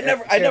Left to, yeah,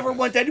 the I never campus.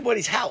 went to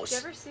anybody's Did you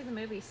house. ever see the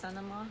movie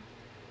Son-in-Law?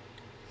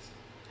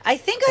 I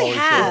think Pauly I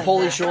have. Shore.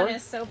 Pauly That Shore? one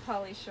is so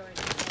Pauly Shore.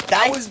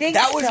 That I was think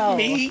that was so.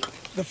 me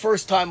the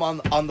first time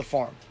on the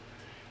farm.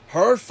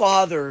 Her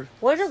father,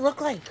 What does it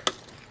look like?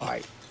 all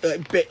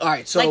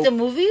right, so Like the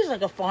movies?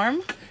 Like a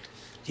farm?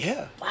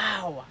 yeah.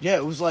 Wow. Yeah,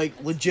 it was like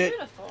legit.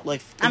 beautiful.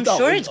 Like I'm no,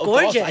 sure it it's was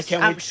awesome. gorgeous. I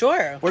can't I'm wait.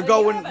 sure. We're Oh,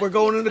 going. you have We're it.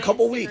 going in a My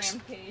couple Instagram weeks.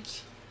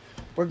 page.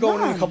 We're going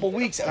in Mom. a couple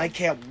weeks, and I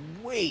can't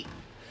wait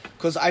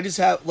because I just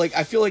have like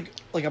I feel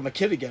like I'm a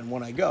kid again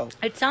when I go.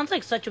 It sounds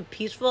like such a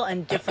peaceful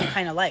and different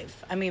kind of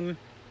life. I mean,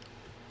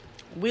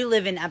 we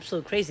live in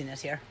absolute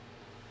craziness here.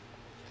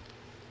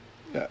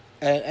 Yeah,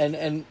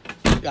 and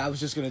I was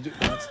just gonna do.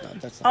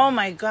 That's not. Oh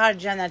my God,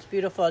 Jen, that's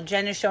beautiful.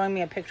 Jen is showing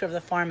me a picture of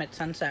the farm at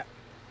sunset.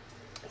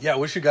 Yeah, I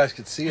wish you guys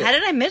could see it. How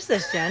did I miss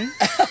this, Jen?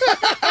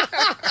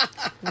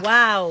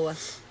 Wow.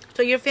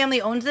 So your family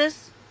owns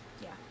this?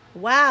 Yeah.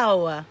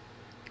 Wow.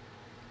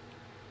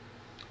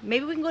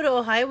 Maybe we can go to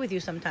Ohio with you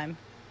sometime.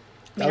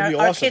 I mean, That'd be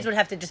our awesome. kids would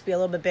have to just be a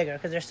little bit bigger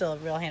because they're still a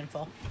real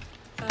handful.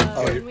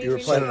 Oh, you were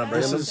planning on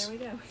bringing this? There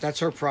we go. That's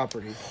her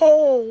property.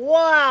 Oh,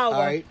 wow. All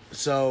right,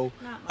 so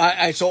Not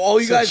much. so all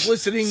you So guys sh-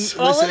 listening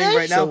All of it?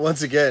 right now. So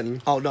once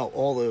again, Oh no,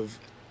 Olive.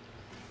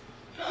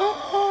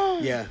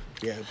 Yeah,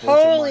 yeah. it blows your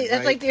Holy, mind, that's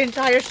right? like the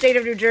entire state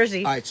of New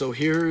Jersey. All right, so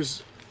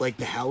here's like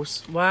the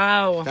house.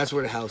 Wow. That's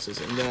where the house is,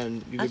 and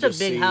then you That's can a just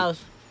big see.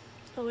 house.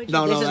 Oh, what'd you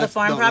No, do? This no, is the that's,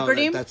 farm no,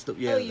 property? No, that's the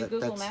yeah. Oh, you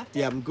Google that's, mapped it?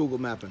 Yeah, I'm Google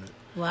mapping it.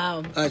 Wow.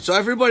 All right, so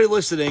everybody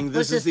listening,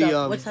 What's this this is the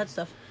stuff? What's that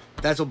stuff?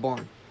 That's a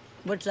barn.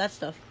 What's that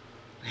stuff?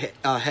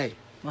 Hey,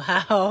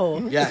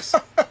 Wow. yes,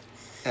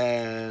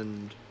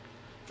 and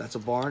that's a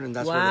barn, and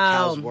that's where the Wow.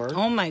 cows were.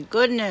 Oh my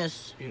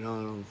goodness. You know,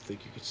 I don't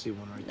think you could see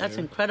one right That's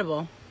there.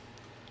 incredible.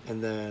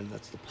 And then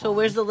that's the pond. So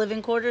where's the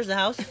living quarters, the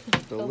house?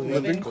 the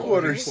living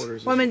quarters?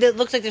 is- Well, I mean, it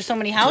looks like there's so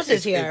many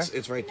houses here.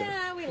 It's right there.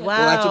 Nah, we live Wow.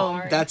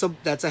 in a That's barn.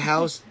 a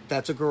house.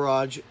 That's a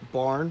garage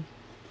barn,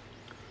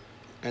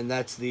 and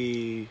that's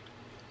the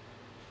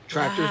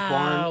tractor's barn,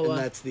 Wow. and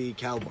that's the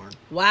cow barn.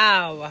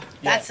 Wow.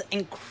 That's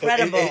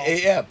incredible.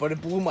 Yeah, but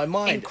it blew my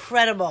mind.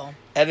 Incredible.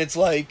 And it's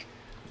like,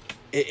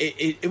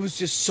 it was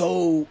just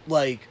so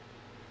like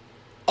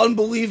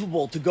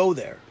unbelievable to go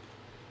there,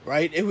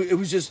 right? It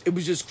was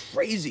just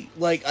crazy.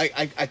 Like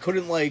I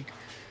couldn't like,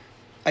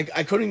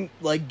 I couldn't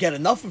like get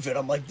enough of it.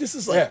 I'm like, this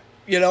is like,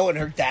 Yeah. you know. And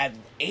her dad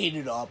ate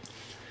it up.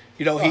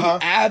 You know, he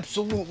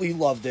absolutely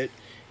loved it.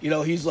 You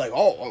know, he's like,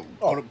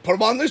 put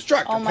him on this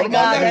tractor. Oh my put him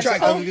God, on that that's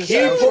tractor. so he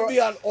cute. put me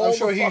on all I'm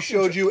sure the he fucking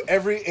showed you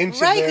every inch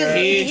Right, of because there.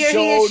 He here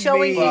he is showed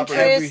showing me interest,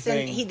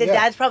 everything. and the Yeah.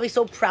 dad's probably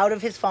so proud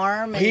of his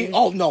farm. And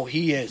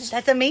He is.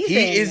 That's amazing.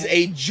 He is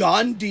a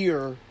John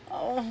Deere,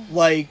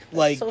 like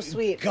so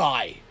sweet.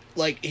 guy.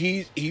 Like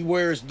he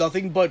wears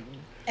nothing but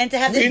and to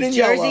have green this and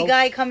Jersey yellow.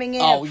 guy coming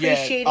in, Oh, yeah.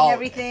 appreciating Oh,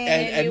 everything.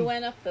 and- You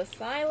went up the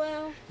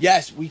silo.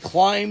 yes. We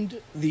climbed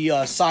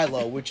the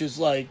silo, which is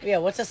like yeah,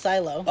 what's a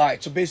silo? all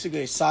right. So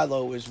basically, a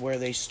silo is where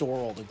they store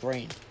all the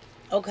grain.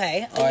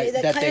 Okay, All right,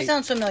 that kind of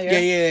sounds familiar.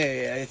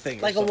 Yeah. I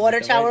think Like a something water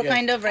like that, tower, right? Yeah.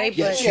 kind of, right?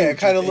 Yeah, But- it's Yeah, it huge.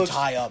 kinda It's looks-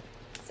 high up.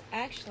 It's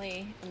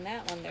actually, in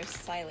that one, there's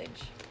silage,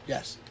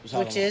 Yes, It's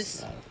Which high up.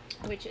 is?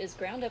 which is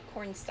ground up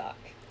corn stalk.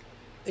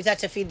 Is that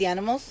to feed the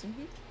animals?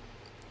 Mhm.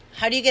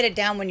 How do you get it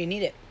down when you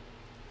need it?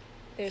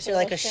 There's there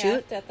like little a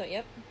chute? shaft at the,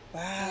 yep.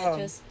 Wow,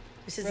 And it just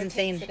this is rotates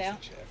insane. it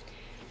out.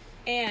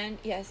 And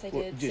yes, I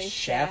Well, did just say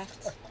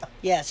shaft? shaft.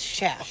 Yes,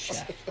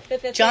 shaft.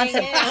 But the John thing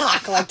said is,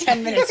 cock like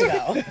 10 minutes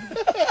ago.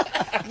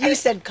 You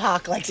said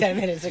cock like 10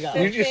 minutes ago.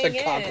 You just said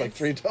thing cock is- like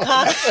 3 times.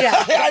 Cock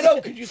shaft. I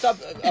know. Could you stop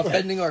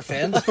offending our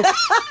fans? All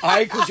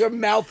right, because your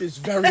mouth is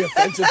very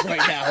offensive right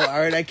now. All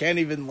right, I can't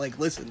even like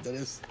listen to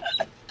this.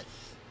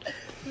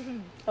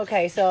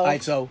 Okay, so All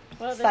right, so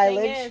well, the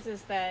silage. thing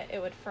is that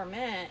it would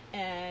ferment,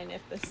 and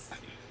if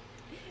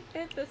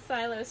the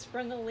silo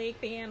sprung a leak,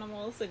 the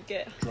animals would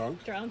get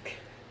Drunk?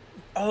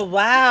 Oh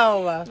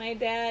wow. My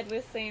dad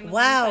was saying the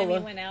Wow. one time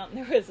he went out and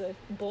there was a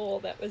bull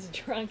that was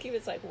drunk. He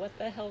was like, "What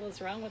the hell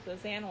is wrong with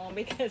this animal?"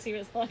 Because he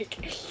was like,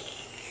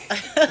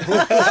 like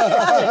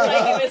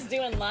he was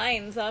doing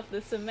lines off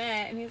the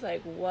cement, and he's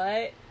like,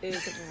 "What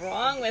is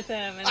wrong with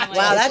him?" And I'm like,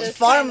 Wow, "It's that's just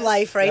farm kinda-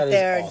 life right That is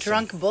there. awesome.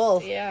 Drunk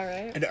bull. Yeah,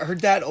 right. And her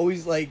dad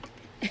always like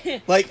listen.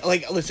 It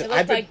I've looked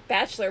been like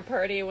bachelor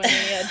party when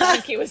the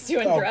donkey was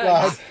doing Oh,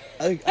 drugs.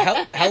 God. like,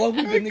 how long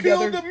we been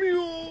Killed together? a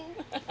mule.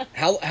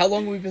 How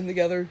long we been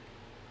together?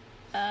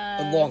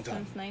 A long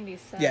time. Since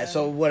 '97. Yeah.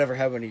 So whatever,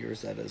 how many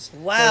years that is.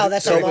 Wow,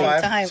 that's a So-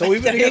 long time. So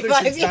we've been together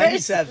 35 since years.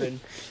 '97.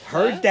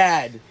 Her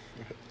dad,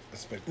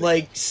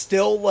 like,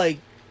 still like,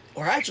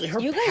 or actually her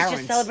You guys parents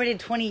just celebrated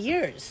 20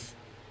 years.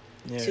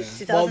 Yeah.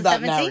 2017. Well,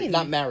 not married.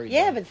 Not married.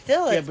 Yeah, though. but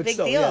still, it's a big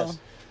deal. yes.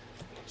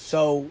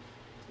 So,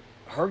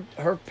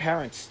 her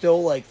parents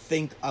still like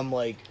think I'm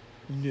like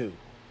new.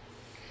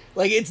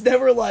 Like it's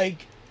never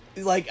like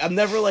I'm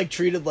never like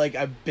treated like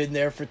I've been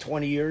there for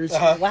 20 years.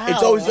 Uh-huh. Wow.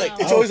 It's always like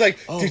It's always like,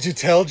 oh. did you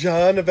tell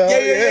John about yeah.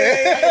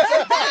 it?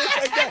 It's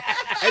like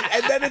that.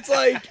 And then it's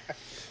like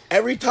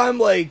every time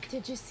like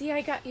Did you see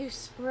I got you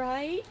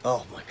Sprite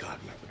oh my god,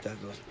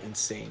 that was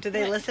insane. Do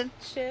they listen?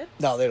 chips?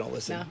 No, they don't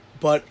listen. No.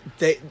 But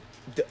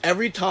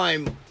every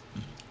time,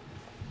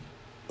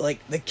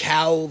 like the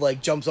cow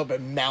like jumps up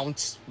and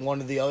mounts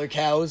one of the other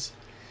cows,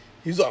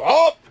 he's like,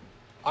 "Oh,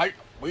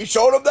 we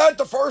showed him that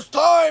the first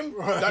time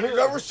that he's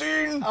ever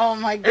seen Oh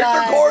my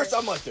god. intercourse."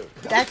 I'm like, dude,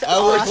 That's I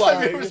was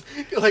like,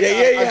 awesome. Like,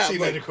 yeah. I've seen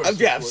I'm like, intercourse I've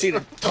before. seen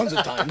it tons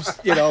of times,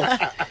 you know.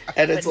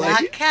 And it's But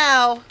not like,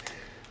 cow.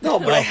 no,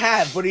 but I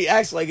have. But he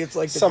acts like it's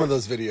like the Some of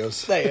those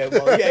videos.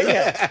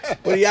 yeah.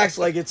 But he acts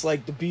like it's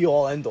like the be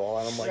all end all,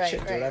 and I'm like, Right, shit,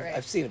 dude, right, I've, right.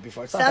 I've seen it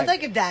before. It's not Sounds that,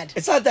 like a dad.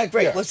 it's not that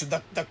great. Yeah. Listen,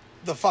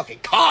 the fucking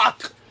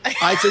cock.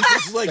 I said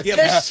this is like the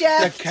The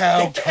chef. The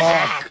cow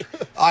cock.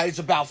 It's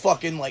about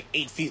fucking like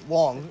 8 feet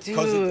long. 'Cause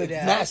Dude. it's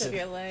Of massive.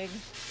 your leg.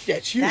 Yeah,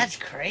 it's huge. That's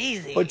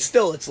crazy. But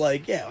still, it's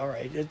like, yeah, all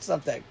right. It's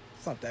not that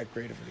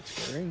great of an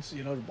experience,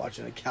 you know,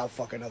 watching a cow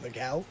fuck another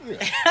cow. You know,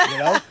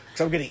 because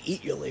I'm gonna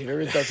eat you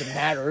later. It doesn't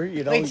matter,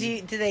 you know.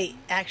 Wait, do they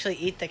actually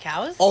eat the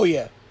cows? Oh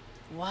yeah,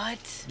 What?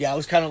 yeah. I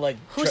was kind of like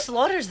Who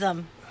slaughters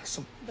them?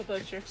 The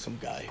butcher. some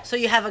guy. So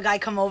you have a guy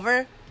come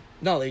over?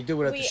 No, they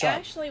do it at the We shop.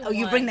 actually. Oh,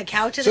 you bring the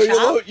cow to So the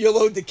shop? you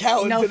load the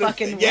cow No into the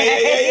fucking yeah,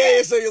 way.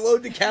 yeah. So you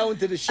load the cow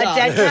into the shop.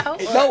 dead cow?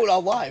 No,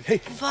 not live. Hey,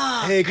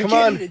 Fuck. Hey, you come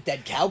can't on. eat a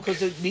dead cow because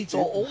the meat's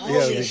all old.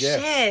 Holy yeah.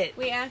 shit.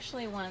 We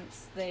actually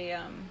once they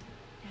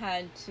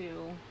had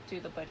to do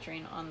the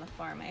butchering on the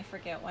farm. I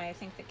forget why. I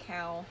think the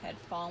cow had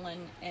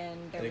fallen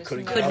and there They was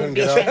couldn't no. get Couldn't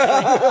Couldn't be get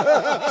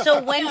up. transported.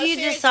 So when No, do you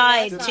seriously,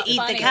 decide that's to not eat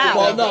funny. the cow?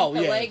 Well, no,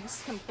 the yeah.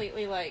 legs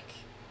completely like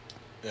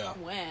Yeah.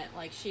 went.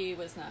 Like she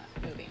was not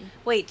moving.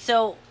 Wait,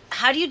 so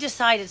how do you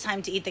decide it's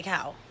time to eat the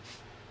cow?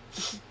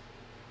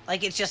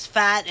 Like it's just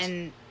fat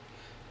and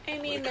I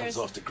mean, it comes there's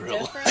off the grill.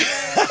 different ways.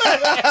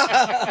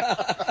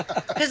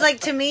 because like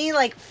to me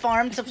like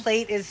farm to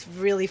plate is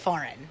really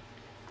foreign.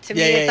 To me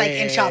Yeah, it's yeah, like yeah,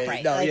 in yeah,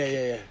 ShopRite. No, Like,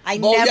 yeah. I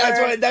Well,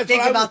 never that's think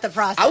what I about was- the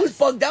process. I was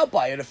bugged out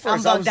by it at first. I'm I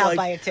was bugged out like-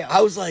 by it, too.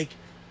 I was like,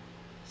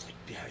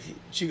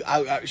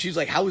 yeah, she's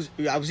like, I was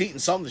eating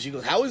something. She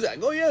goes, how is that? I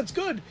go, yeah, it's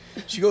good.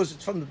 She goes,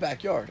 it's from the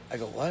backyard. I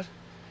go, what?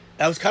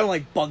 And I was kind of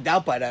like bugged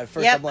out by that at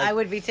first. Yep, I'm like, I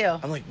would be too.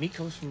 I'm like, meat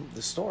comes from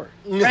the store.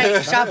 Right, Not the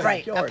ShopRite,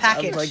 backyard. a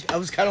package. I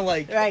was kind of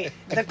like, Right.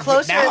 The but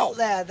closer now-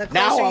 the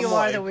now closer I'm you are,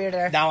 like- the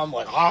weirder. Now I'm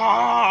like,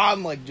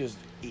 I'm like just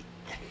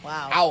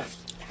Wow. house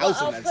Well, in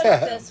I'll that put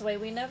stuff. it this way: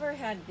 we never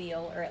had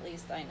veal, or at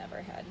least I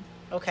never had.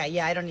 Okay,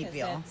 yeah, I don't need 'cause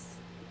veal. it's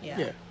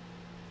Yeah.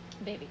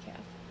 baby calf.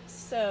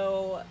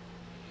 So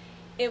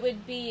it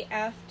would be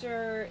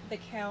after the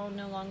cow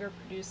no longer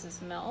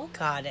produces milk.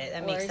 Got it.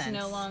 That makes or is sense.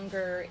 no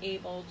longer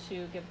able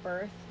to give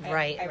birth.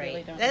 Right, I right.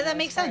 really don't That know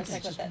makes as far sense. as,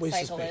 like, Just what that waste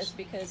of cycle space. is,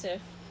 because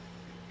if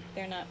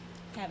they're not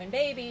having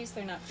babies,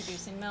 they're not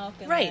producing milk.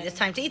 And Right, then it's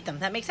time to eat them.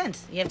 That makes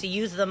sense. You have to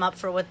use them up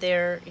for what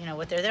they're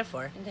there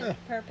for. intended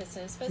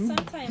purposes. But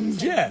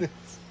sometimes, Yeah.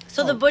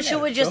 So the butcher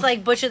yeah, would just so-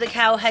 like butcher the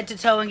cow head to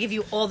toe and give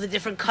you all the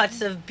different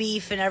cuts of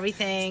beef and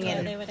everything. so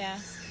And they would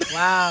ask.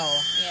 wow,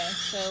 Yeah,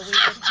 so we would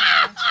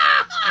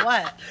have,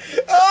 what?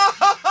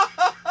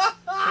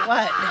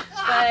 what?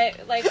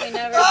 but like we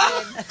never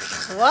did.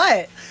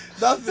 What?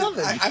 Nothing.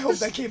 I hope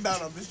that came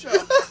out on the show.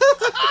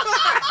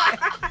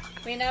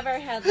 We never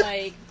had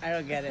like I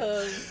don't get it.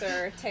 hooves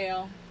or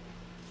tail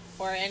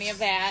or any of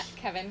that,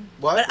 Kevin.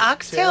 What? But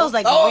oxtail's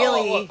like All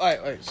really,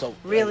 right. So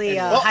really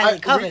anyway. Well, highly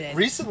coveted.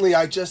 Recently,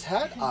 I just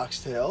had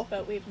oxtail.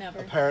 But we've never.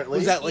 Apparently,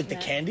 was that like the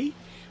No. candy?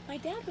 My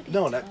dad would eat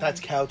No, tongue. that's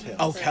cowtail.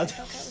 Oh, So I cowtail.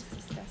 thought that was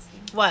disgusting.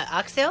 What,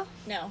 oxtail?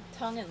 No,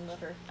 tongue and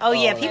liver. Oh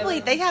yeah, Oh, people yeah.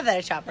 eat. They have that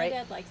at shop, My right?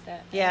 dad likes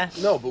that. Yeah.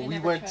 No, but I we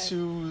never went tried.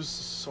 to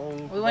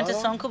Son. We went to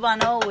Son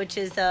Cubano, which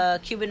is a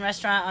Cuban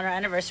restaurant on our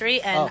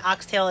anniversary, and Oh.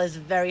 oxtail is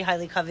very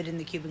highly coveted in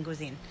the Cuban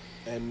cuisine.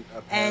 and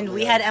And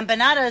we had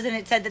empanadas, and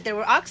it said that there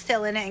were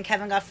oxtail in it, and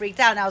Kevin got freaked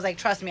out. And I was like,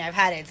 "Trust me, I've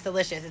had it. It's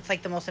delicious. It's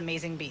like the most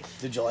amazing beef."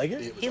 Did you like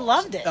it? It was He awesome.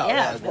 loved it. Oh, Yeah,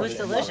 yeah, it was I love it.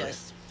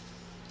 delicious.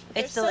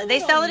 There's It's so they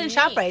sell it in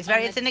little ShopRite. meat It's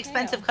very. on It's the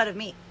inexpensive tail. cut of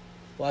meat.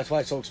 Well, that's why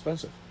it's so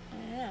expensive.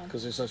 I know.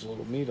 because there's such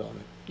little meat on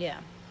it. Yeah.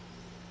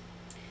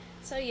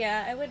 So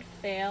yeah, I would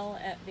fail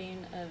at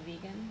being a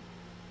vegan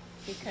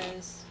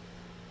because,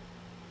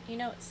 you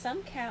know,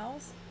 some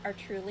cows are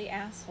truly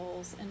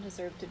assholes and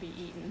deserve to be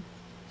eaten.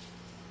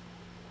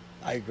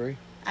 I agree.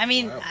 I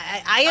mean, Wow.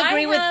 I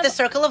agree with have the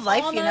circle of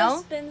life, you know?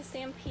 almost been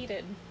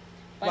stampeded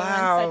by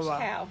Wow. one such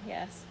cow.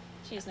 Yes,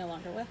 she's no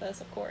longer with us,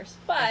 of course,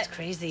 That's but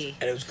crazy.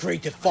 And it was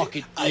great to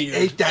fucking I eat her.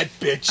 ate that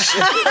bitch.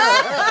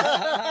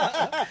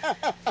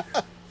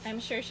 I'm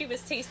sure she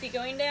was tasty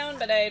going down.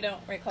 But I don't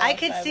recall. I if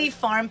could see was-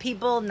 farm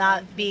people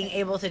not being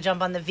able to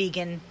jump on the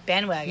vegan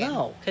bandwagon.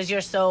 No. Because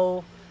you're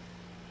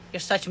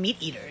such meat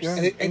eaters.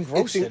 You're- And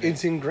Engrossed in it.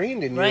 it's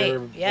ingrained in Right,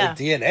 your yeah. like,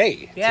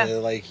 DNA Yeah. to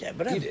like Yeah,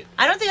 but eat I've- it.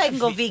 I don't think I can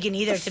go vegan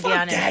either, to be Fuck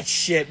honest. that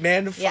shit,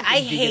 man. The Yeah, fucking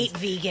I hate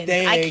vegans, vegans.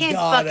 they I can't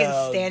gotta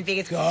fucking stand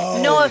vegans.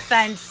 go. No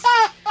offense.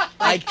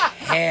 I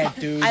can't,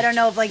 dude. I don't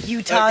know if like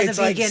Utah's It's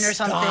a like, vegan or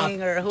stop.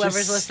 something, or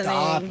whoever's Just listening.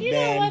 stop. You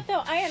Man. know what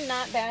though? I am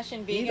not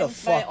bashing Eat a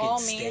vegans by fucking all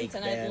steak, means,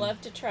 and man. I'd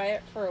love to try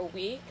it for a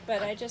week,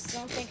 but I just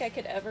don't think I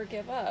could ever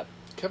give up.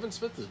 Kevin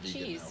Smith is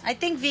vegan Jeez. now. I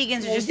think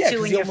vegans are Well, just yeah, too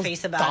 'cause in he your almost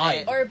face about died.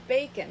 it. Or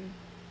bacon.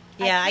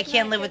 Yeah, I could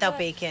can't not live give without up.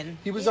 bacon.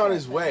 He was Yeah, on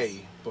his but-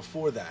 way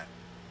before that,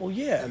 Well,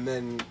 yeah. and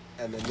then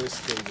this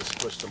thing just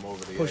pushed him over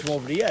the Push edge. them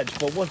over the edge.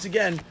 But once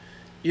again,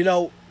 you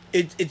know,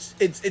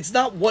 it's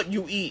not what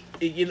you eat.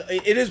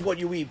 It is what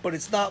you eat, but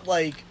it's not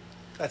like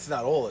That's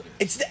not all it is.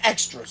 it's the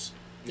extras.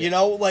 You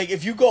know, like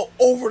if you go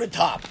over the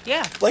top.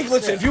 Yeah. Like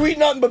listen, if you eat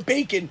nothing but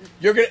bacon,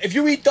 you're gonna. If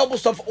you eat double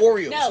stuffed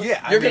Oreos, No, Yeah,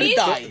 I you're mean,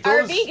 gonna these die.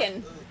 are Those-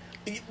 vegan.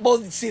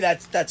 Well, see,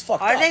 that's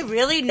fucked Are up. they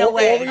really? No Or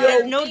way. Oreo-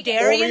 There's no Vegan.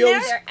 dairy in Oreos? there?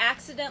 They're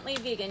accidentally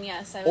vegan.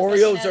 Yes, I was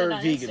Oreos looking at are it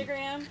on vegan.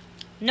 Instagram.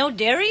 No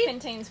dairy?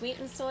 Contains wheat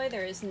and soy.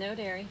 There is no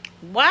dairy.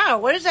 Wow,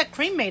 what is that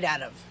cream made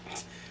out of?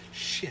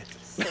 Shit.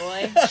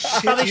 Soy.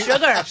 Probably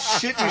sugar.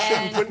 Shit you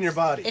shouldn't And- put in your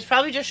body. It's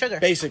probably just sugar.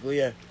 Basically,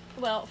 yeah.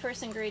 Well,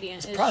 first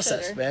ingredient is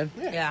Processed, sugar. man.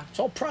 Yeah. It's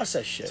all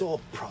processed shit. It's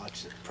all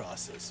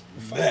process.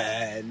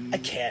 Man. I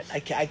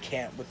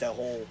can't with that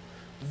whole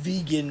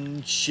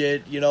vegan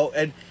shit, you know,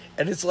 and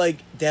it's like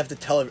they have to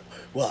tell her,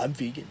 well, I'm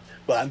vegan.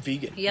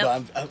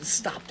 Yep. Well,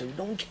 stop, dude.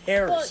 No one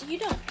cares. Well, you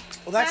don't.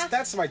 Well, that's have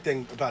that's my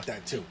thing about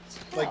that too.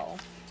 to Like, tell.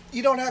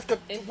 you don't have to.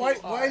 If Why? you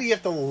Why are. do you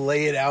have to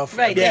lay it out for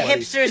Right, the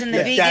everybody? hipsters and the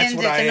That That's vegans,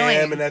 what it's I annoying.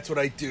 am, and that's what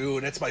I do,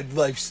 and that's my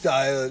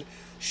lifestyle.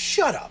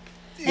 Shut up.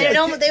 And they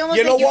almost you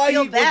make know you why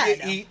feel you bad.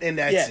 You eat, and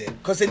that's yeah, it.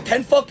 because in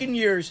 10 fucking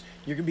years,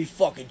 you're going to be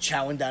fucking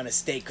chowing down a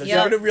steak because Yep.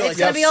 you're going to realize It's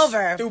gonna how be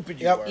over. stupid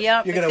you Yep. were.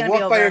 Yep. You're it's gonna be walk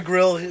by over. your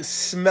grill,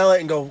 smell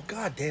it, and go,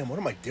 "God damn, what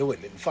am I doing?"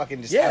 And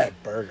fucking just Yeah. have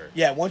a burger.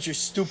 Yeah, once your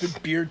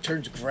stupid beard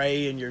turns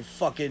gray and you're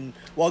fucking...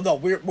 Well, no,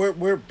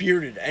 we're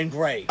bearded and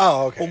gray.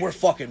 Oh, okay. But we're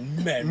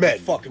fucking men. Men.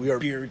 With fucking We are-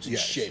 beards and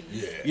yes, shit.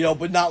 yeah. You know,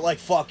 but not like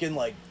fucking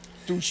like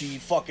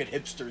douchey fucking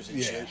hipsters and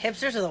Yeah. shit.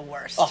 Hipsters are the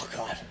worst. Oh,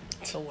 God.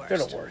 the worst. They're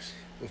the worst.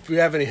 If we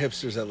have any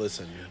hipsters that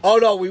listen, Oh,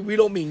 no, we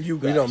don't mean you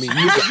guys. we don't mean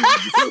you.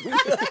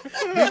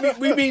 Guys.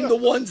 we mean the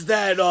ones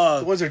that...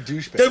 The ones are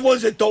douchebags. the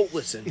ones that don't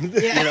listen. You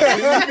know,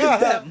 we mean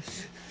them.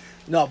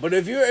 No, but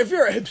if you're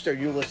a hipster,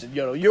 you listen.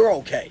 You know, you're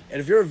okay. And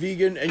if you're a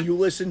vegan and you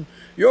listen,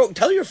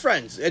 tell your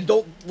friends and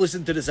don't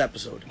listen to this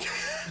episode. So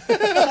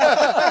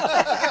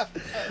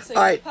you're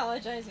All right.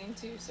 apologizing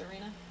to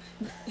Serena.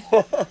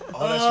 Oh,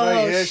 that's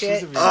right. Yeah, shit.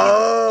 she's a vegan.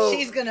 Oh,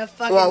 She's gonna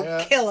fucking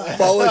Well, kill us.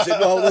 well,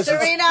 listen.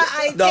 Serena,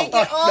 I No, take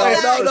it all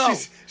back. no.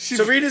 She's-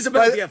 Serena's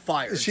about to but get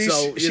fired. She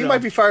so, she you know.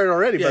 might be fired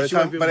already Yeah, by the she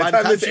might time be- by the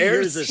time this she hears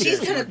airs. this, She's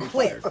yeah, gonna she'll be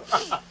quit.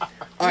 All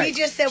We right.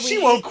 just said we She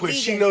won't hate quit.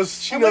 She vegans.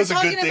 knows- she and knows a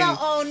we're good talking thing. about,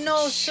 oh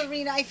no,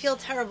 Serena, I feel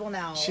terrible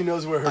now. She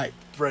knows where her Right.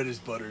 bread is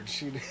buttered.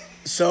 She.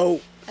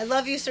 So I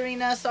love you,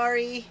 Serena.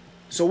 Sorry.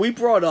 we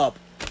brought up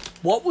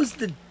what was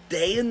the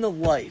day in the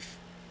life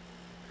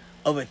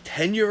of a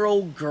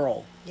 10-year-old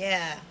girl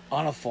Yeah.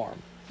 on a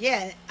farm.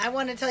 Yeah, I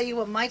want to tell you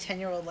what my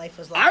 10-year-old life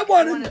was like. I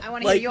want I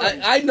want to like hear yours.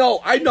 I know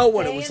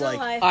what Day it was in the like.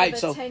 life All right, of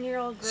so a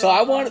 10-year-old girl. so I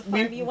on want- a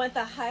farm. we- You want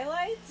the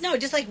highlights? no,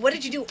 just like, what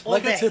did you do all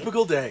Like day? a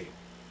typical day.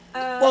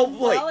 well,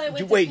 wait, it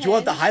would do you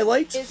want the depend.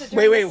 highlights? Is it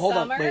Wait, during the hold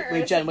on, summer or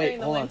wait, is Jen, it wait, during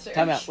the hold on, winter?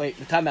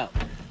 time out.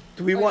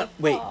 Do we Or want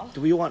the wait? fall?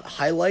 Do we want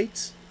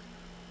highlights,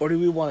 or do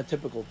we want a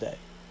typical day?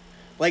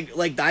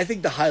 Like I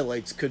think the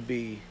highlights could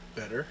be.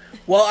 Better.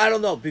 Well, I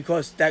don't know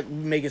because that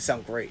would make it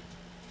sound great.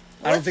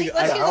 I don't think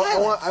Let's I hear don't, the I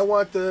highlights.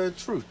 want the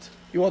truth.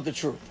 you want the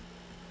truth.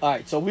 All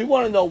right, so we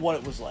want to know what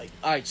it was like.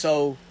 All right,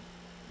 so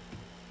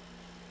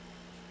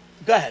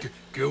go ahead.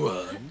 Go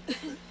on.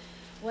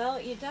 Well,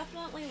 you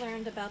definitely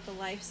learned about the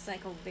life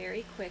cycle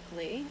very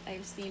quickly.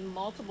 I've seen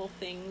multiple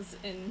things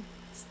in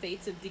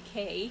states of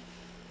decay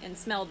and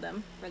smelled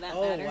them, for that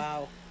Oh, matter.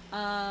 wow.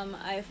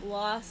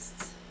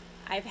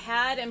 I've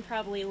had and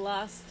probably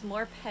lost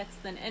more pets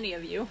than any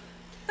of you,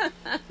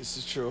 This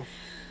is true.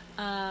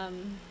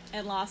 and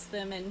lost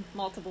them in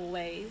multiple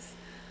ways.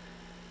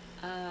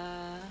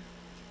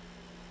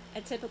 A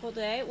typical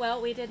day,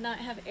 well, we did not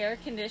have air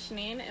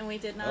conditioning and we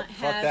did not Oh,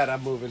 have fuck that,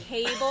 I'm moving.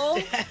 cable.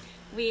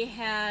 We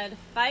had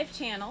 5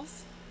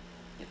 channels,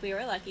 if we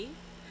were lucky,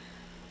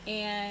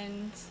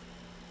 and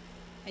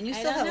And you I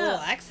still don't have a know. little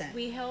accent.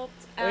 We helped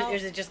or out.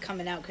 is it just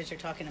coming out because you're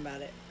talking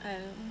about it?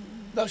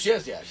 No, she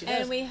has. Yeah, she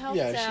has. And we helped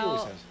Yeah, she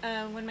always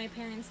out when my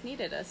parents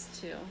needed us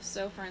to.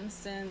 So, for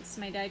instance,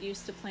 my dad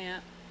used to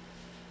plant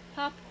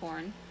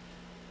popcorn,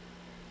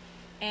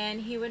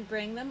 and he would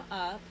bring them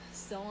up,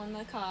 still on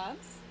the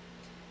cobs,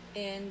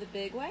 in the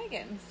big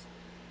wagons.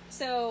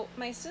 So,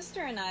 my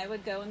sister and I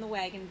would go in the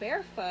wagon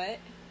barefoot,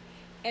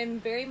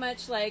 and very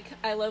much like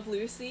I Love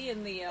Lucy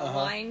in the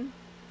wine,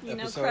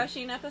 Episode.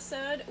 crushing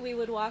episode, we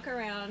would walk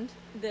around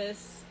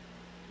this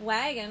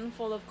wagon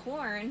full of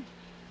corn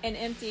and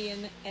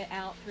emptying it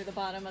out through the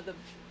bottom of the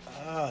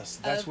So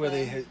that's Of,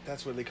 where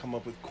that's where they come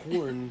up with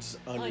corns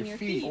on, your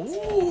feet. Ooh.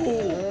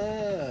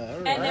 All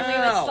right. and then we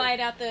would slide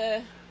out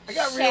the I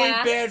got really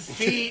shaft. bad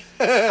feet.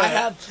 I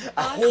have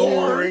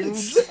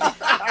Corns.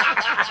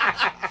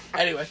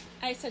 Anyway,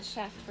 I said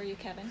shaft for you,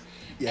 Kevin.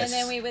 Yes. And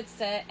then we would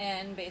sit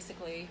and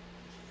basically,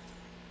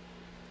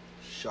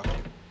 Shuck.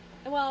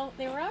 well,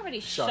 they were already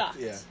Shucked, shucked.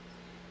 yeah.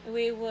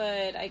 We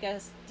would, I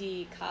guess,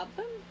 decob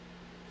them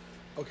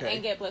Okay.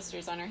 and get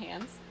blisters on our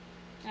hands.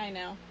 I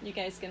know. You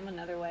guys get them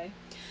another way.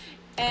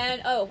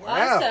 And, oh,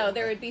 Wow. also,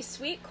 there would be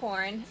sweet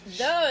corn.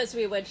 Those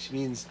we would Which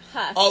means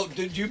husk. oh,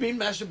 did you mean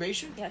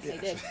masturbation? Yes, I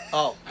did.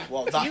 Oh,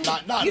 well, not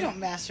You don't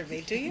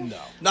masturbate, do you? no.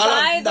 not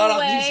By on, the not on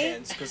way- these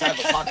hands because I have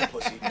a pocket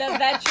pussy. The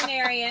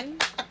veterinarian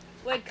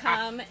would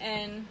come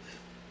and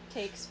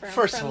take sperm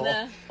First of from all-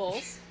 the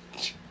bulls.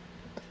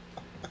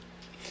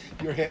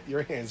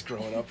 Your hand's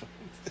growing up.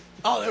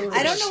 Oh, they were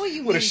I don't know what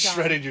you Would mean, have John.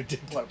 shredded your dick.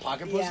 What, a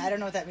pocket pussy? Yeah, I don't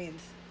know what that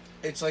means.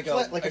 It's like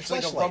Like a it's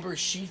like a fleshlight. rubber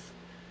sheath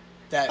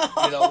that you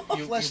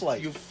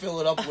Fleshlight. you fill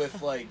it up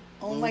with like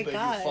Oh lube my and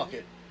God. you fuck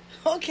it.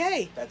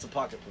 Okay. That's a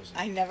pocket pussy.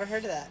 I never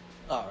heard of that.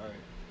 Oh, all right.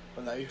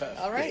 Well, now you have.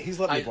 All Yeah, right. he's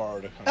letting me I- borrow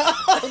it. Yeah,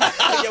 we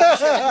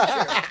should.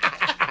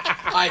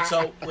 All right.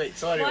 So wait.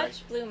 So anyway,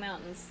 Watch Blue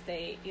Mountain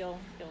State. You'll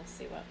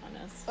see what one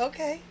is.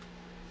 Okay.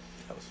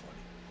 that was funny.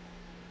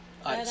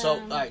 All right. But, So all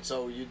right.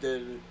 So you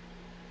did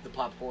the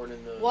popcorn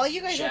and the. While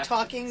you guys were shaft.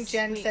 talking,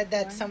 Jen Sweet said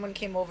that corn. someone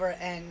came over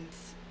and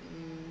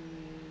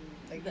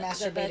like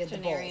masturbated the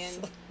veterinarian,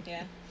 bulls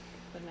yeah,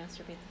 would masturbate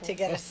the bulls to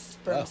get a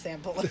sperm Oh.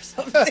 sample or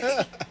something.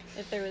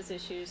 if there was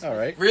issues. All with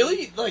right.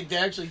 Really? Like they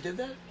actually did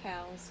that?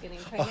 Cows getting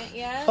pregnant.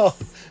 Yes. Oh,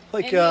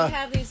 like and he'd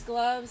have these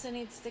gloves, and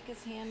he'd stick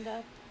his hand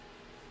up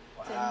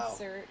to Wow.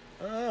 insert.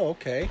 oh,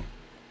 okay.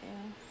 Yeah.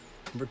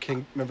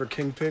 Remember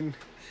Kingpin?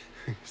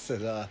 He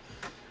said, I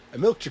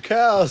milked your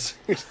cows.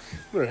 We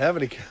don't have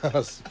any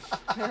cows.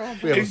 We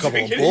have a He's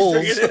couple drinking, of he's bulls.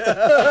 drinking it.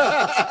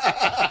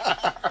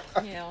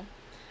 You know.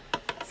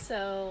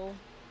 So,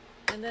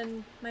 and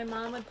then my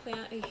mom would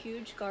plant a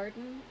huge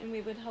garden, and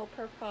we would help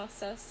her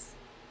process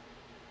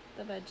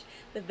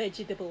the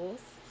vegetables.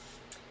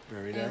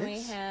 Very And we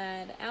nice.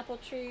 had apple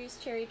trees,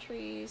 cherry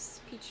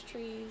trees, peach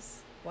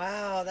trees,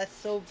 Wow, that's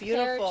so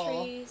pear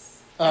beautiful.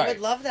 trees, All I right. would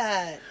love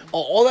that.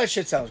 Oh, all that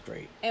shit sounds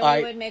great. and All we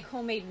right. would make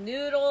homemade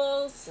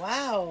noodles.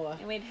 Wow.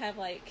 And we'd have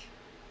like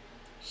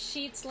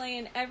sheets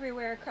laying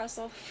everywhere across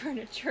all the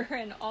furniture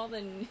and all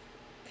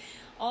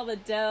the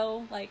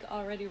dough like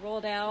already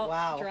rolled out,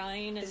 Wow.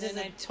 drying, and This is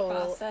then a I'd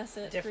total process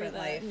it through different the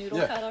life. noodle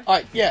Yeah. cutter. All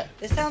right. Yeah.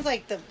 This sounds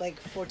like the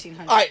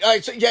 1400s. All right. All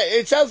right. So yeah,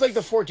 it sounds like the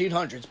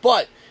 1400s,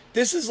 but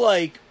this is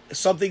like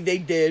something they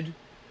did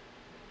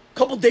a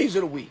couple days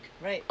of the week.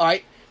 Right. All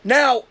right.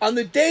 Now, on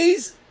the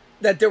days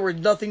that there were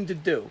nothing to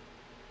do,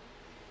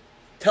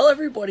 tell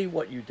everybody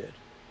what you did.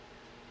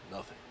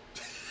 Nothing.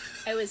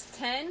 I was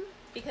 10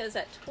 because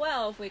at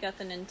 12 we got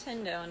the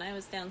Nintendo and I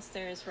was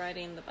downstairs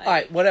riding the bike. All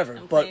right, whatever.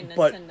 and But playing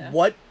but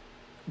Nintendo.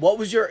 what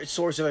was your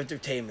source of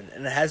entertainment?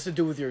 And it has to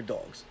do with your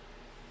dogs.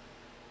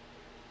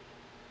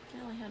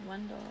 I only had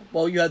one dog.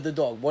 Well, you had the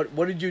dog. What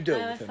did you do I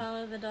with would him?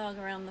 follow the dog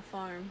around the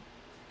farm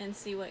and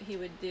see what he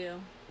would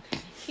do.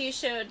 He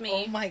showed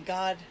me. Oh my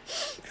god.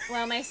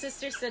 Well, my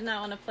sisters did not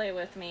want to play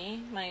with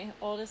me. My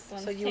oldest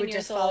one's So you 10 would years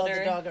just follow the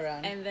older, dog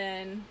around. and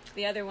then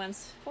the other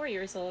one's 4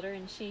 years older,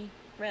 and she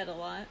read a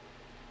lot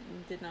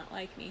and did not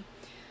like me.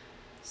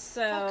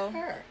 So Fuck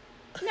her.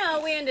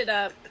 no, we ended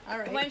up. All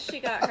right. When she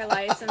got her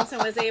license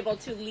and was able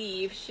to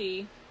leave,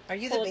 she Are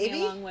you the pulled me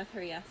baby? along with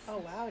her. Yes. Oh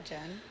wow,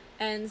 Jen.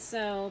 And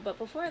so, but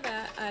before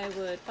that, I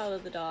would follow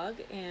the dog,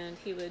 and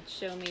he would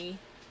show me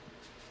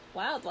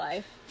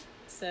wildlife.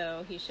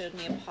 So he showed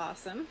me a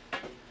possum,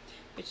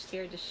 which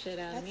scared the shit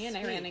out of me, That's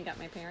and I ran sweet. and got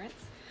my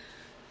parents.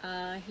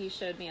 He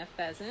showed me a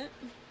pheasant.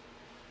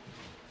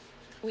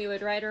 We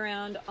would ride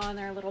around on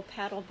our little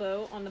paddle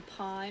boat on the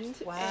pond, and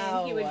he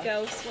Wow. would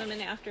go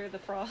swimming after the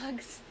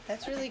frogs.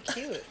 That's really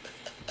cute.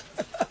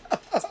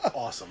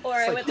 Awesome. Or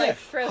I would like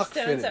throw Huck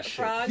Finn stones and at shit.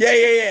 frogs. Yeah,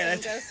 yeah, yeah,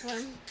 And go that's-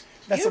 swim.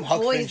 That's Your some Huck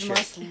Finn boys shit.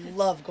 must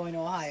love going to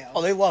Ohio.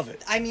 Oh, they love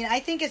it. I mean,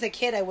 I think as a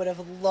kid I would have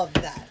loved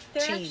that.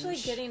 They're change. actually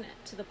getting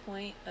it to the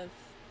point of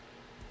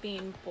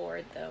being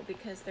bored, though,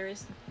 because there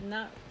is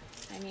not.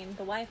 I mean,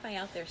 the Wi-Fi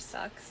out there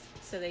sucks,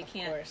 so they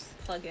can't course.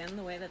 plug in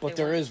the way that. But they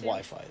there want is to.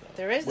 Wi-Fi though.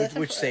 There is. which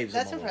That's saves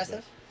That's them a little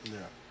impressive. Yeah.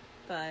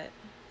 But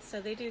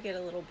so they do get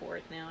a little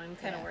bored now. I'm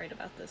kind of Yeah. worried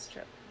about this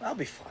trip. bit. I'll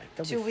be fine.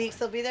 They'll be 2 weeks fine.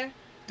 they'll be there.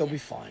 They'll be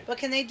fine. But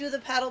can they do the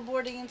paddle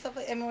boarding and stuff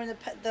like? I mean, when We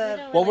the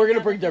don't Well, we're really gonna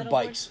have bring a their paddleboard.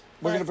 bikes.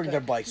 We're gonna That's bring good.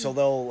 their bikes, so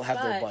they'll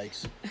have their But-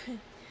 bikes.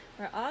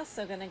 We're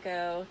also going to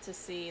go to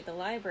see the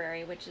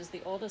library, which is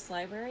the oldest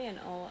library in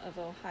all of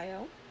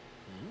Ohio.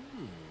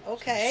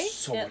 okay.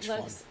 So it much fun.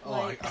 looks Oh,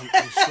 like.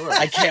 I'm sure.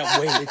 I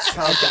can't wait. sounds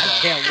like I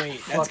can't wait.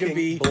 That's gonna Fucking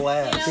be.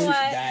 blast. You know what?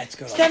 That's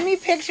gonna Send me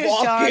pictures,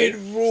 John.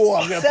 fucking rule.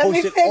 I'm gonna Send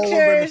me post it all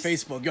over the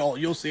pictures. Facebook. Yo,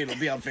 you'll see it. It'll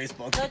be on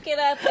Facebook. Look it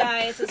up,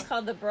 guys. It's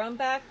called the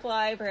Brombach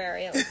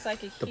Library. It looks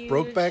like a The huge.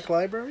 Brokeback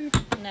Library?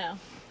 No,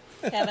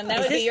 Kevin, that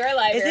Is would this, be your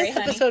library, is this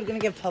honey. episode going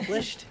to get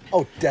published?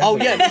 Oh, Oh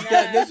definitely.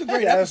 yeah, that's a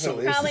great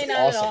episode. Definitely. This Probably is not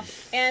at all. awesome.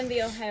 And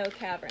the Ohio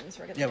Caverns.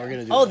 We're gonna. Yeah, go. we're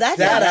gonna do. Oh, that.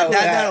 that's That'll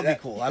that-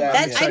 be cool. that- I'm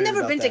That, excited I've never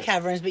about been to that.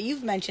 caverns, but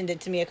you've mentioned it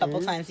to me a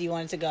couple times that you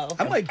wanted to go.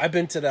 I might I've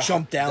been to the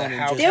jump down the and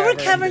house just- There were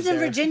cavern. caverns in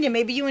There. Virginia.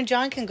 Maybe you and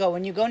John can go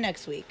when you go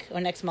next week or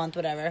next month,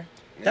 whatever.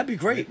 That'd be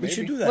great. We Maybe.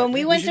 should do that. When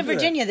we went to should do that.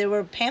 Virginia, there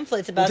were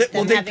pamphlets We'll, about ta- them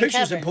we'll take having pictures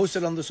caverns. and post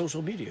it on the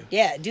social media.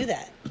 Yeah, do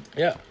that.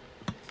 Yeah.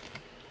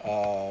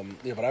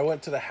 Yeah, but I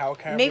went to the Howe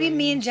Cavern. Maybe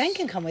me and Jen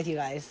can come with you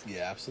guys.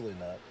 Yeah, absolutely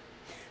not.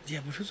 Yeah,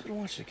 but who's gonna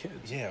watch the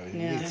kids? Yeah, we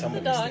Yeah. need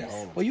someone The to stay dogs.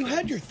 home. Well, you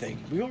had your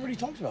thing. We already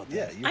talked about that.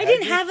 Yeah, you I had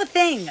didn't your- have a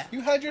thing.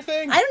 You had your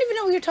thing. I don't even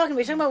know what you're talking about.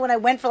 You're talking about when I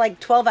went for like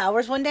 12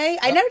 hours one day.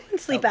 I never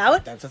didn't sleep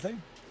out. That's a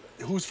thing.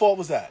 Whose fault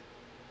was that?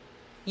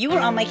 You were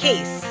on my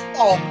case.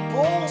 Oh,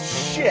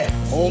 bullshit.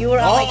 You were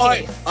on my all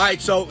right. case. All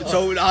right,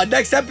 so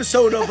next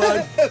episode of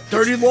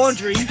Dirty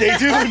Laundry. Stay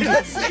tuned.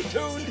 Stay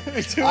tuned.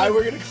 Stay tuned. All right,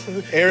 we're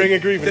gonna. Airing a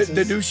grievances.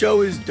 The new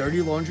show is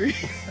Dirty Laundry.